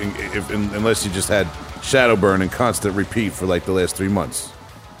to, unless you just had Shadowburn and constant repeat for like the last 3 months.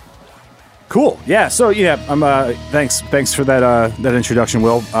 Cool. Yeah. So I'm. Thanks for that introduction,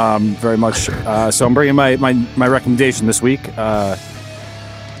 Will. Very much. So I'm bringing my recommendation this week.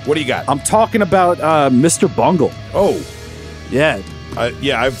 What do you got? I'm talking about Mr. Bungle. Oh, yeah.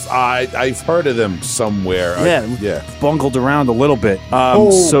 I've heard of them somewhere. Yeah. Bungled around a little bit.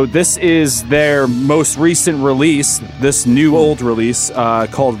 So this is their most recent release. This new old release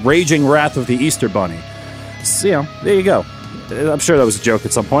called "Raging Wrath of the Easter Bunny." So, there you go. I'm sure that was a joke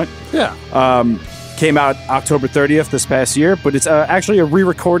at some point. Yeah. Came out October 30th this past year, but it's actually a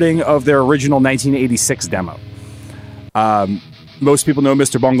re-recording of their original 1986 demo. Most people know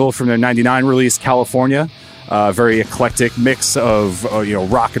Mr. Bungle from their 99 release, California. Very eclectic mix of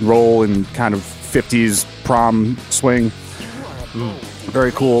rock and roll and kind of 50s prom swing.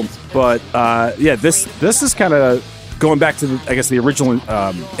 Very cool. But yeah, this is kind of going back to the original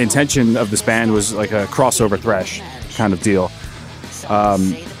intention of this band was like a crossover thrash kind of deal.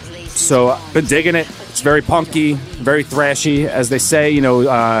 So been digging it. It's very punky, very thrashy, as they say.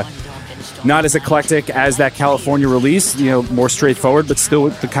 Not as eclectic as that California release. More straightforward, but still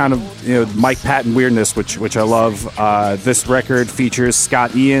with the kind of Mike Patton weirdness, which I love. This record features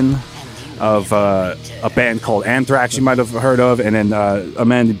Scott Ian of a band called Anthrax, you might have heard of, and then a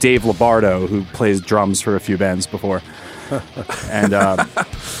man named Dave Lombardo, who plays drums for a few bands before. And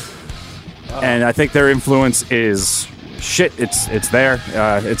I think their influence is shit. It's there.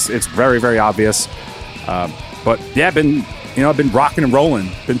 It's very, very obvious. But yeah, I've been rocking and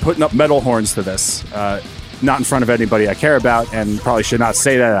rolling, been putting up metal horns to this. Not in front of anybody I care about, and probably should not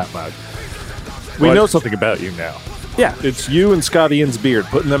say that out loud. We know something about you now. Yeah. It's you and Scott Ian's beard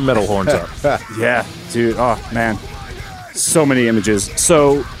putting them metal horns up. Yeah, dude. Oh, man. So many images.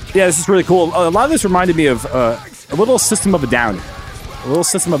 So, yeah, this is really cool. A lot of this reminded me of a little System of a Down. A little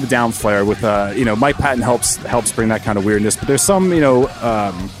System of a Down flair with, Mike Patton helps bring that kind of weirdness. But there's some,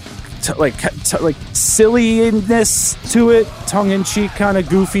 like silliness to it, tongue-in-cheek kind of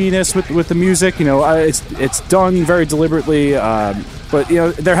goofiness with the music. It's done very deliberately. But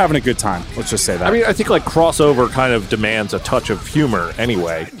they're having a good time. Let's just say that. I mean, I think like crossover kind of demands a touch of humor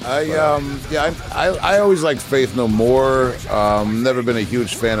anyway. I always liked Faith No More. Never been a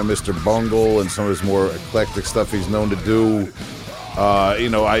huge fan of Mr. Bungle and some of his more eclectic stuff he's known to do.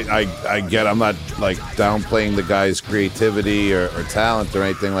 I get I'm not like downplaying the guy's creativity or talent or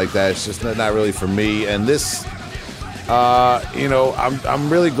anything like that. It's just not really for me. And this, I'm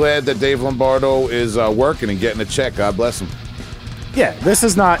really glad that Dave Lombardo is working and getting a check. God bless him. Yeah, this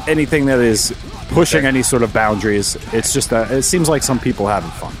is not anything that is pushing any sort of boundaries. It's just it seems like some people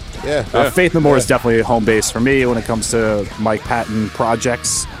having fun. Yeah. Faith No More is definitely a home base for me when it comes to Mike Patton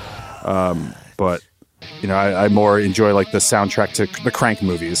projects. But I more enjoy like the soundtrack to the Crank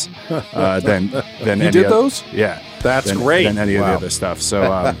movies than you any did other, those? Yeah, that's great. Than any of the other stuff. So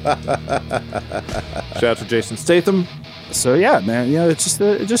shout out to Jason Statham. So yeah, man, it's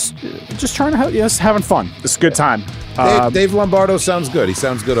just trying to have, having fun. It's a good time. Dave Lombardo sounds good. He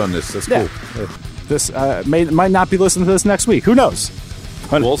sounds good on this. That's cool. This might not be listening to this next week. Who knows?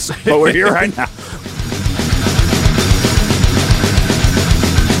 We'll see. But we're here right now.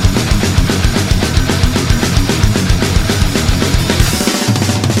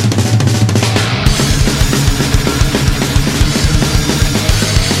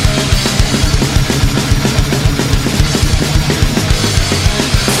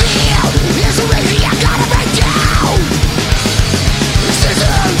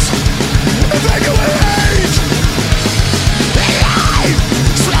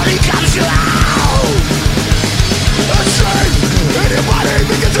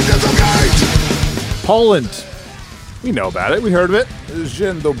 Poland. We know about it. We heard of it.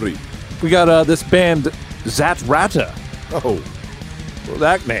 Dzień dobry. We got this band, Zatrata. Oh. Well,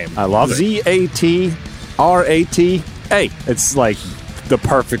 that name. I love it. Zatrata. It's like the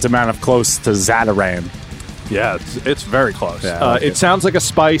perfect amount of close to Zataran. Yeah, it's very close. Yeah, it sounds like a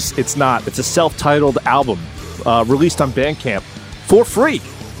spice. It's not. It's a self-titled album released on Bandcamp for free.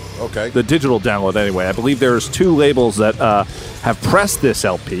 Okay. The digital download, anyway. I believe there's 2 labels that have pressed this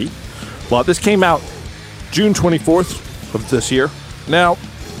LP. Well, this came out June 24th of this year. Now,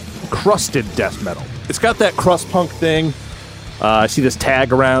 crusted death metal. It's got that crust punk thing. I see this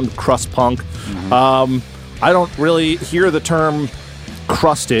tag around, crust punk. Mm-hmm. I don't really hear the term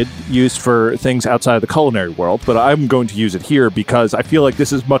crusted used for things outside of the culinary world, but I'm going to use it here because I feel like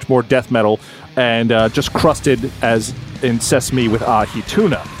this is much more death metal and just crusted as in sesame with ahi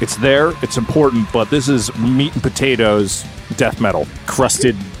tuna. It's there, it's important, but this is meat and potatoes death metal.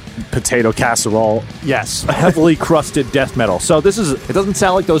 Crusted potato casserole. Yes, heavily crusted death metal. So it doesn't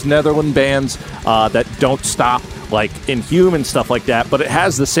sound like those Netherlands bands that don't stop, like Inhuman stuff like that, but it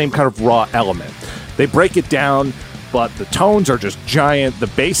has the same kind of raw element. They break it down, but the tones are just giant. The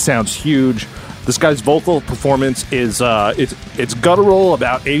bass sounds huge. This guy's vocal performance is it's guttural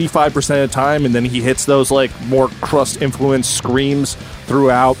about 85% of the time, and then he hits those like more crust influenced screams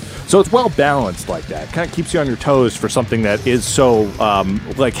throughout. So it's well balanced like that. Kind of keeps you on your toes for something that is so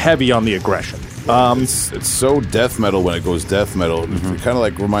like heavy on the aggression. It's so death metal when it goes death metal. Mm-hmm. It kind of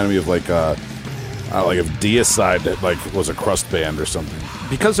like reminded me of like if Deicide that like was a crust band or something.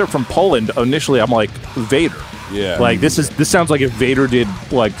 Because they're from Poland, initially I'm like Vader. Yeah. Like this sounds like if Vader did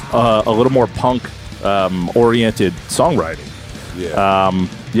like a little more punk oriented songwriting. Yeah.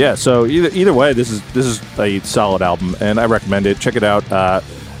 Yeah. So either way, this is a solid album, and I recommend it. Check it out.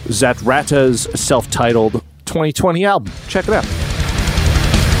 Zatrata's self-titled 2020 album. Check it out.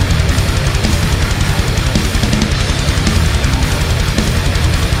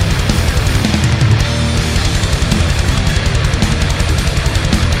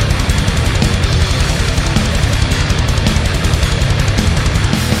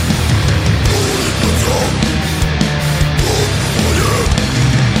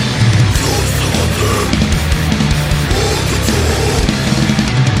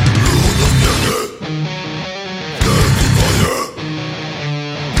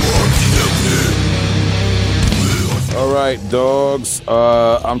 right, dogs.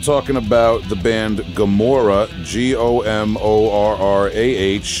 I'm talking about the band Gomorrah, Gomorrah,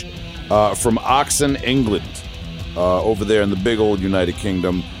 from Oxon, England, over there in the big old United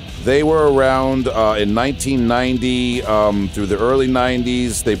Kingdom. They were around in 1990 through the early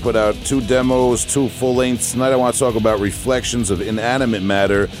 90s. They put out 2 demos, 2 full-lengths. Tonight I want to talk about Reflections of Inanimate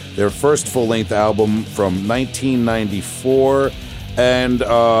Matter, their first full-length album from 1994. And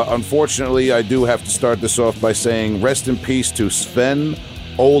unfortunately, I do have to start this off by saying rest in peace to Sven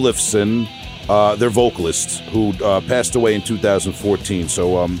Olafsson, their vocalist, who passed away in 2014.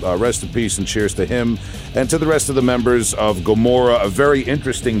 So rest in peace and cheers to him and to the rest of the members of Gomorrah, a very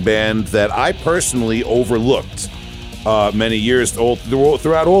interesting band that I personally overlooked many years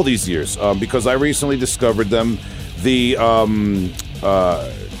throughout all these years because I recently discovered them. The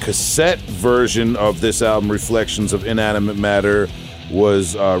cassette version of this album, Reflections of Inanimate Matter,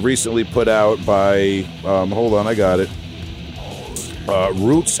 was recently put out by, hold on, I got it,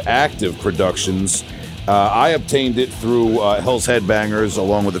 Roots Active Productions. I obtained it through Hell's Headbangers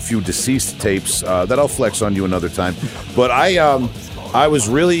along with a few Deceased tapes that I'll flex on you another time. But I was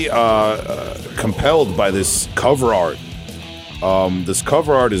really compelled by this cover art. This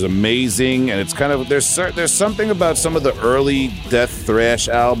cover art is amazing, and it's kind of there's something about some of the early death thrash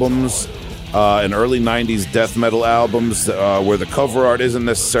albums and early 90s death metal albums where the cover art isn't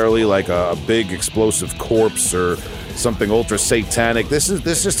necessarily like a big explosive corpse or something ultra satanic. This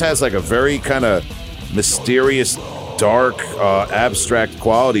just has like a very kind of mysterious, dark, abstract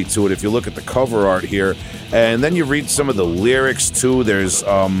quality to it if you look at the cover art here. And then you read some of the lyrics too. There's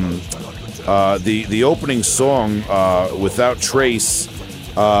the opening song, Without Trace,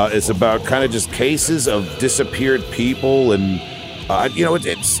 is about kind of just cases of disappeared people, and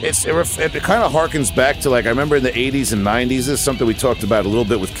it kind of harkens back to, like, I remember in the 80s and 90s. This is something we talked about a little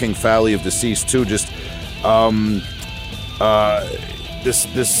bit with King Fally of Deceased too. Just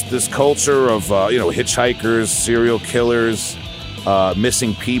this culture of hitchhikers, serial killers,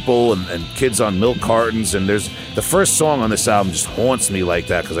 missing people, and kids on milk cartons. And there's the first song on this album just haunts me like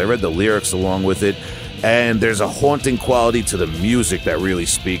that because I read the lyrics along with it, and there's a haunting quality to the music that really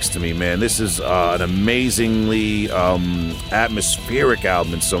speaks to me, man. This is an amazingly atmospheric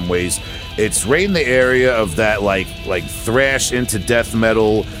album in some ways. It's right in the area of that like thrash into death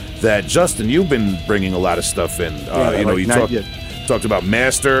metal that, Justin, you've been bringing a lot of stuff in. Talked about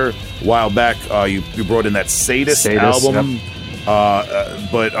Master a while back. You brought in that Sadist album. Yep.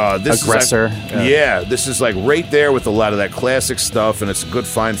 But this Aggressor. is like, this is like right there with a lot of that classic stuff, and it's a good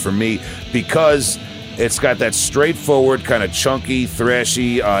find for me because it's got that straightforward kind of chunky,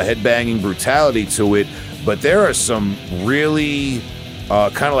 thrashy, headbanging brutality to it. But there are some really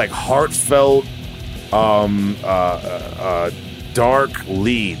kind of like heartfelt, dark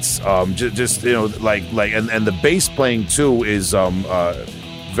leads. And the bass playing too is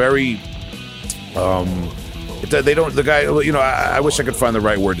very. I wish I could find the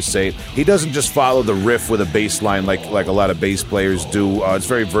right word to say it. He doesn't just follow the riff with a bass line like a lot of bass players do. It's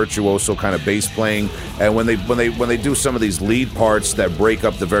very virtuoso kind of bass playing, and when they do some of these lead parts that break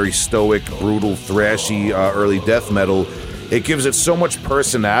up the very stoic, brutal, thrashy early death metal, it gives it so much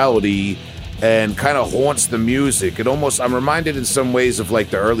personality and kind of haunts the music. I'm reminded in some ways of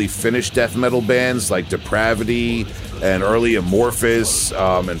like the early Finnish death metal bands like Depravity and early Amorphous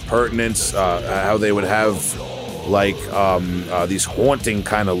and Pertinence, how they would have like these haunting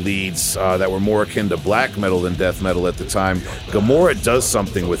kind of leads that were more akin to black metal than death metal at the time. Gomorrah does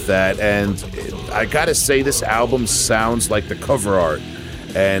something with that, and I gotta say this album sounds like the cover art.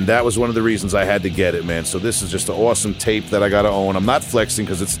 And that was one of the reasons I had to get it, man. So this is just an awesome tape that I got to own. I'm not flexing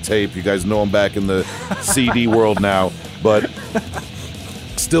because it's a tape. You guys know I'm back in the CD world now. But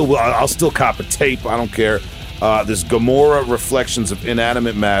still, I'll still cop a tape. I don't care. This Gomorrah Reflections of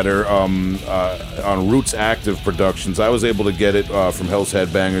Inanimate Matter on Roots Active Productions. I was able to get it from Hell's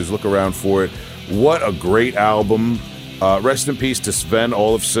Headbangers. Look around for it. What a great album. Rest in peace to Sven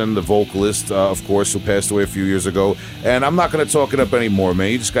Olafsson, the vocalist, of course, who passed away a few years ago. And I'm not going to talk it up anymore,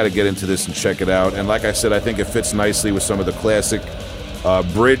 man. You just got to get into this and check it out. And like I said, I think it fits nicely with some of the classic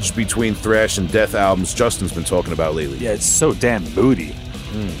bridge between thrash and death albums Justin's been talking about lately. Yeah, it's so damn moody.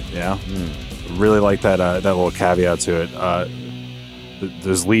 Really like that little caveat to it.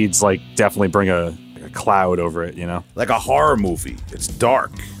 Those leads like definitely bring a cloud over it, you know? Like a horror movie. It's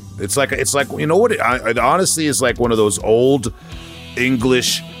dark. It's like you know what? It honestly is like one of those old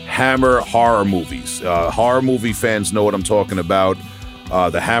English Hammer horror movies. Horror movie fans know what I'm talking about.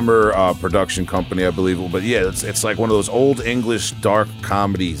 The Hammer production company, I believe. But yeah, it's like one of those old English dark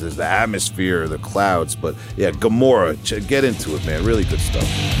comedies. There's the atmosphere, the clouds. But yeah, Gomorrah, get into it, man. Really good stuff.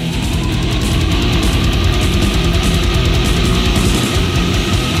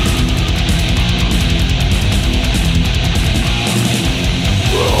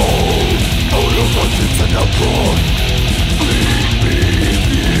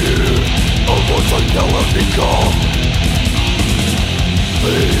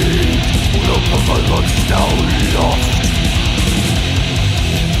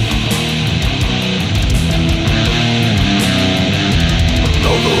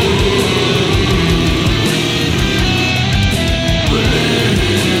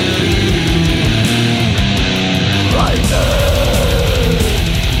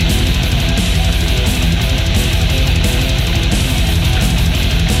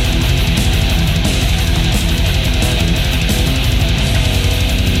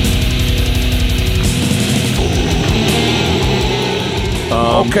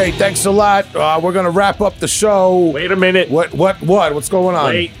 Okay, thanks a lot. We're gonna wrap up the show. Wait a minute. What's going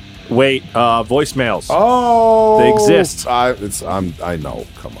on? Wait. Voicemails. Oh, they exist. I know.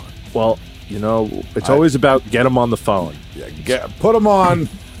 Come on. Well, it's always about get them on the phone. Yeah, put them on.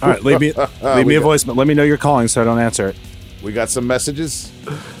 All right, leave me a voicemail. Let me know you're calling so I don't answer it. We got some messages.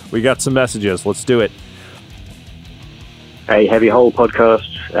 Let's do it. Hey, Heavy Hole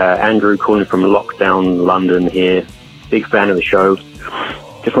podcast. Andrew calling from Lockdown, London here. Big fan of the show.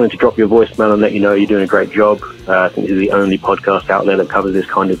 Just wanted to drop you a voicemail and let you know you're doing a great job. I think this is the only podcast out there that covers this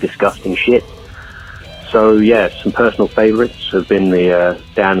kind of disgusting shit. So, yeah, some personal favourites have been the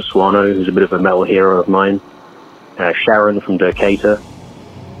Dan Swano, who's a bit of a metal hero of mine, Sharon from Decatur,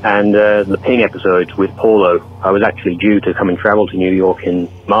 and the Ping episode with Paulo. I was actually due to come and travel to New York in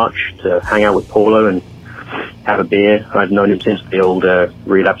March to hang out with Paulo and have a beer. I'd known him since the old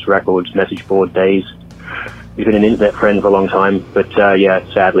Relapse Records message board days. He's been an internet friend for a long time, but yeah,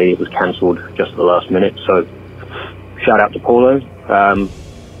 sadly it was cancelled just at the last minute. So, shout out to Paulo. Don't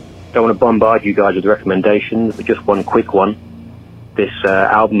want to bombard you guys with recommendations, but just one quick one. This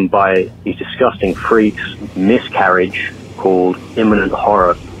album by these disgusting freaks, Miscarriage, called Imminent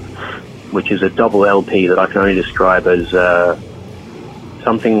Horror, which is a double LP that I can only describe as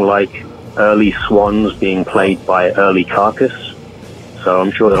something like early Swans being played by early Carcass. So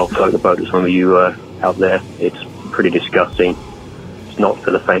I'm sure that'll float the boat to some of you out there. It's pretty disgusting. It's not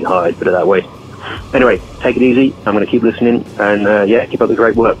for the faint-hearted, put it that way. Anyway, take it easy. I'm going to keep listening, and yeah, keep up the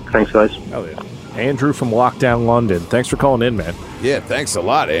great work. Thanks, guys. Hell yeah. Andrew from Lockdown, London. Thanks for calling in, man. Yeah, thanks a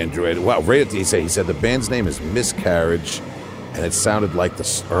lot, Andrew. Wow, right at the, he said the band's name is Miscarriage, and it sounded like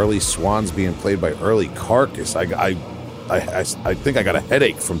the early Swans being played by early Carcass. I think I got a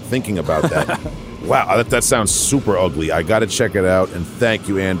headache from thinking about that. Wow, that sounds super ugly. I got to check it out, and thank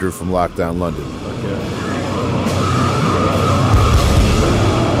you, Andrew from Lockdown, London. Okay.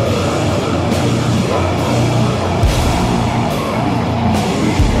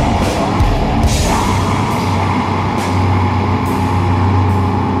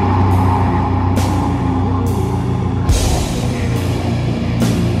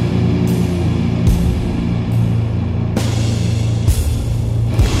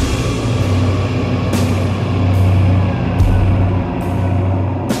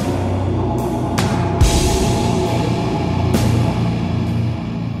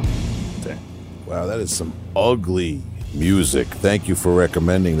 Some ugly music. Thank you for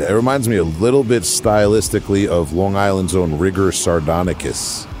recommending that. It reminds me a little bit stylistically of Long Island's own Rigor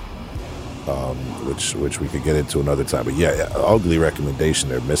Sardonicus, which we could get into another time. But yeah, ugly recommendation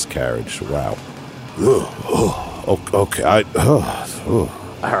there. Miscarriage. Wow. Okay. All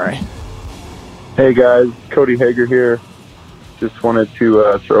right. Hey guys, Cody Hager here. Just wanted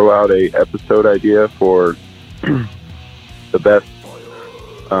to throw out a episode idea for the best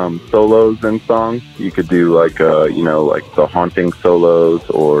solos in songs. You could do like like the haunting solos,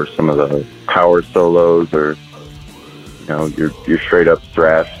 or some of the power solos, or your straight up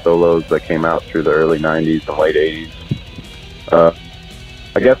thrash solos that came out through the early 90s and late 80s.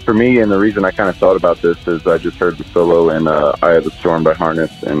 I guess for me, and the reason I kind of thought about this is I just heard the solo in Eye of the Storm by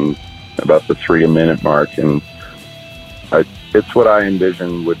Harness and about the 3-minute mark, and it's what I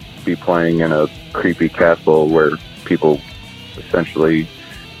envision would be playing in a creepy castle where people essentially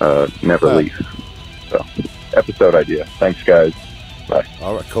never leave. So, episode idea. Thanks, guys. Bye.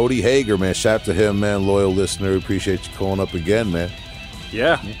 All right, Cody Hager, man. Shout out to him, man. Loyal listener. Appreciate you calling up again, man.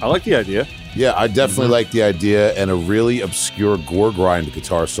 Yeah, I like the idea. Yeah, I definitely like the idea, and a really obscure gore grind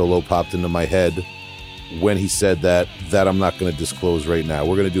guitar solo popped into my head when he said that I'm not going to disclose right now.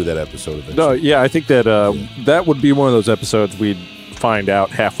 We're going to do that episode eventually. No, yeah, I think that that would be one of those episodes we'd find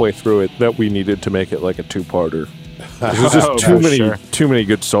out halfway through it that we needed to make it like a two-parter. There's just too many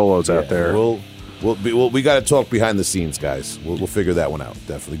good solos out there. We got to talk behind the scenes, guys. We'll figure that one out.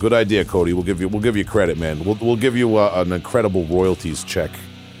 Definitely, good idea, Cody. We'll give you credit, man. We'll give you an incredible royalties check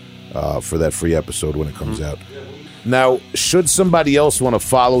for that free episode when it comes out. Now, should somebody else want to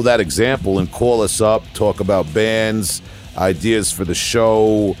follow that example and call us up, talk about bands, ideas for the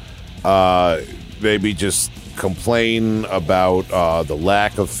show, maybe just complain about the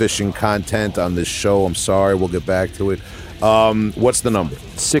lack of fishing content on this show, I'm sorry. We'll get back to it. What's the number?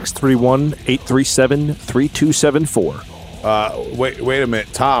 631-837-3274. Wait a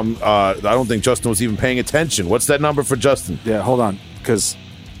minute, Tom. I don't think Justin was even paying attention. What's that number for Justin? Yeah, hold on, because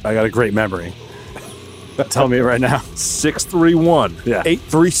I got a great memory. Tell me right now.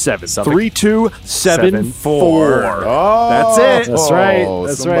 631-837-3274. Oh, that's it. That's right.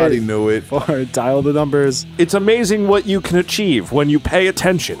 That's somebody right. knew it. Dial the numbers. It's amazing what you can achieve when you pay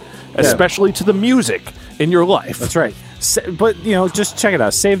attention, especially to the music in your life. That's right. But, just check it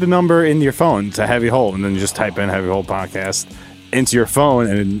out. Save the number in your phone to Heavy Hole, and then you just type in Heavy Hole Podcast into your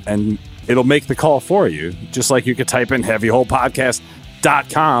phone, and it'll make the call for you, just like you could type in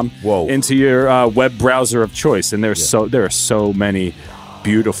heavyholepodcast.com into your web browser of choice. And there are so many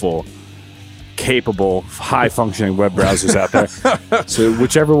beautiful, capable, high-functioning web browsers out there. So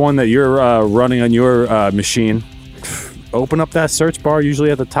whichever one that you're running on your machine, open up that search bar usually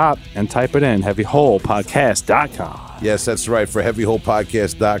at the top and type it in, heavyholepodcast.com. Yes, that's right. For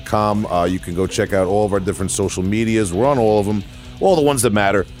heavyholepodcast.com, you can go check out all of our different social medias. We're on all of them, all the ones that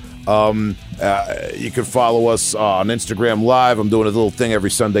matter. You can follow us on Instagram Live. I'm doing a little thing every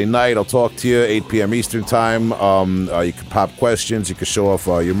Sunday night. I'll talk to you 8 p.m. Eastern Time. You can pop questions. You can show off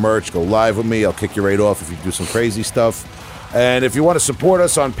your merch. Go live with me. I'll kick you right off if you do some crazy stuff. And if you want to support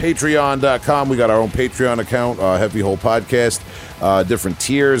us on patreon.com, we got our own Patreon account, Heavy Hole Podcast, different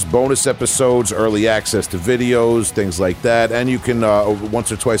tiers, bonus episodes, early access to videos, things like that. And you can,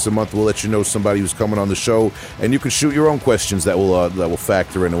 once or twice a month, we'll let you know somebody who's coming on the show, and you can shoot your own questions that will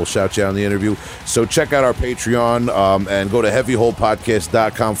factor in, and we'll shout you out in the interview. So check out our Patreon and go to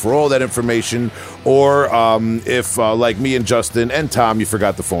heavyholepodcast.com for all that information. Or if, like me and Justin and Tom, you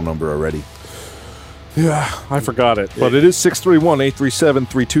forgot the phone number already. Yeah, I forgot it. But it is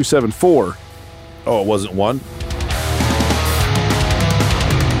 631-837-3274. Oh, it wasn't one?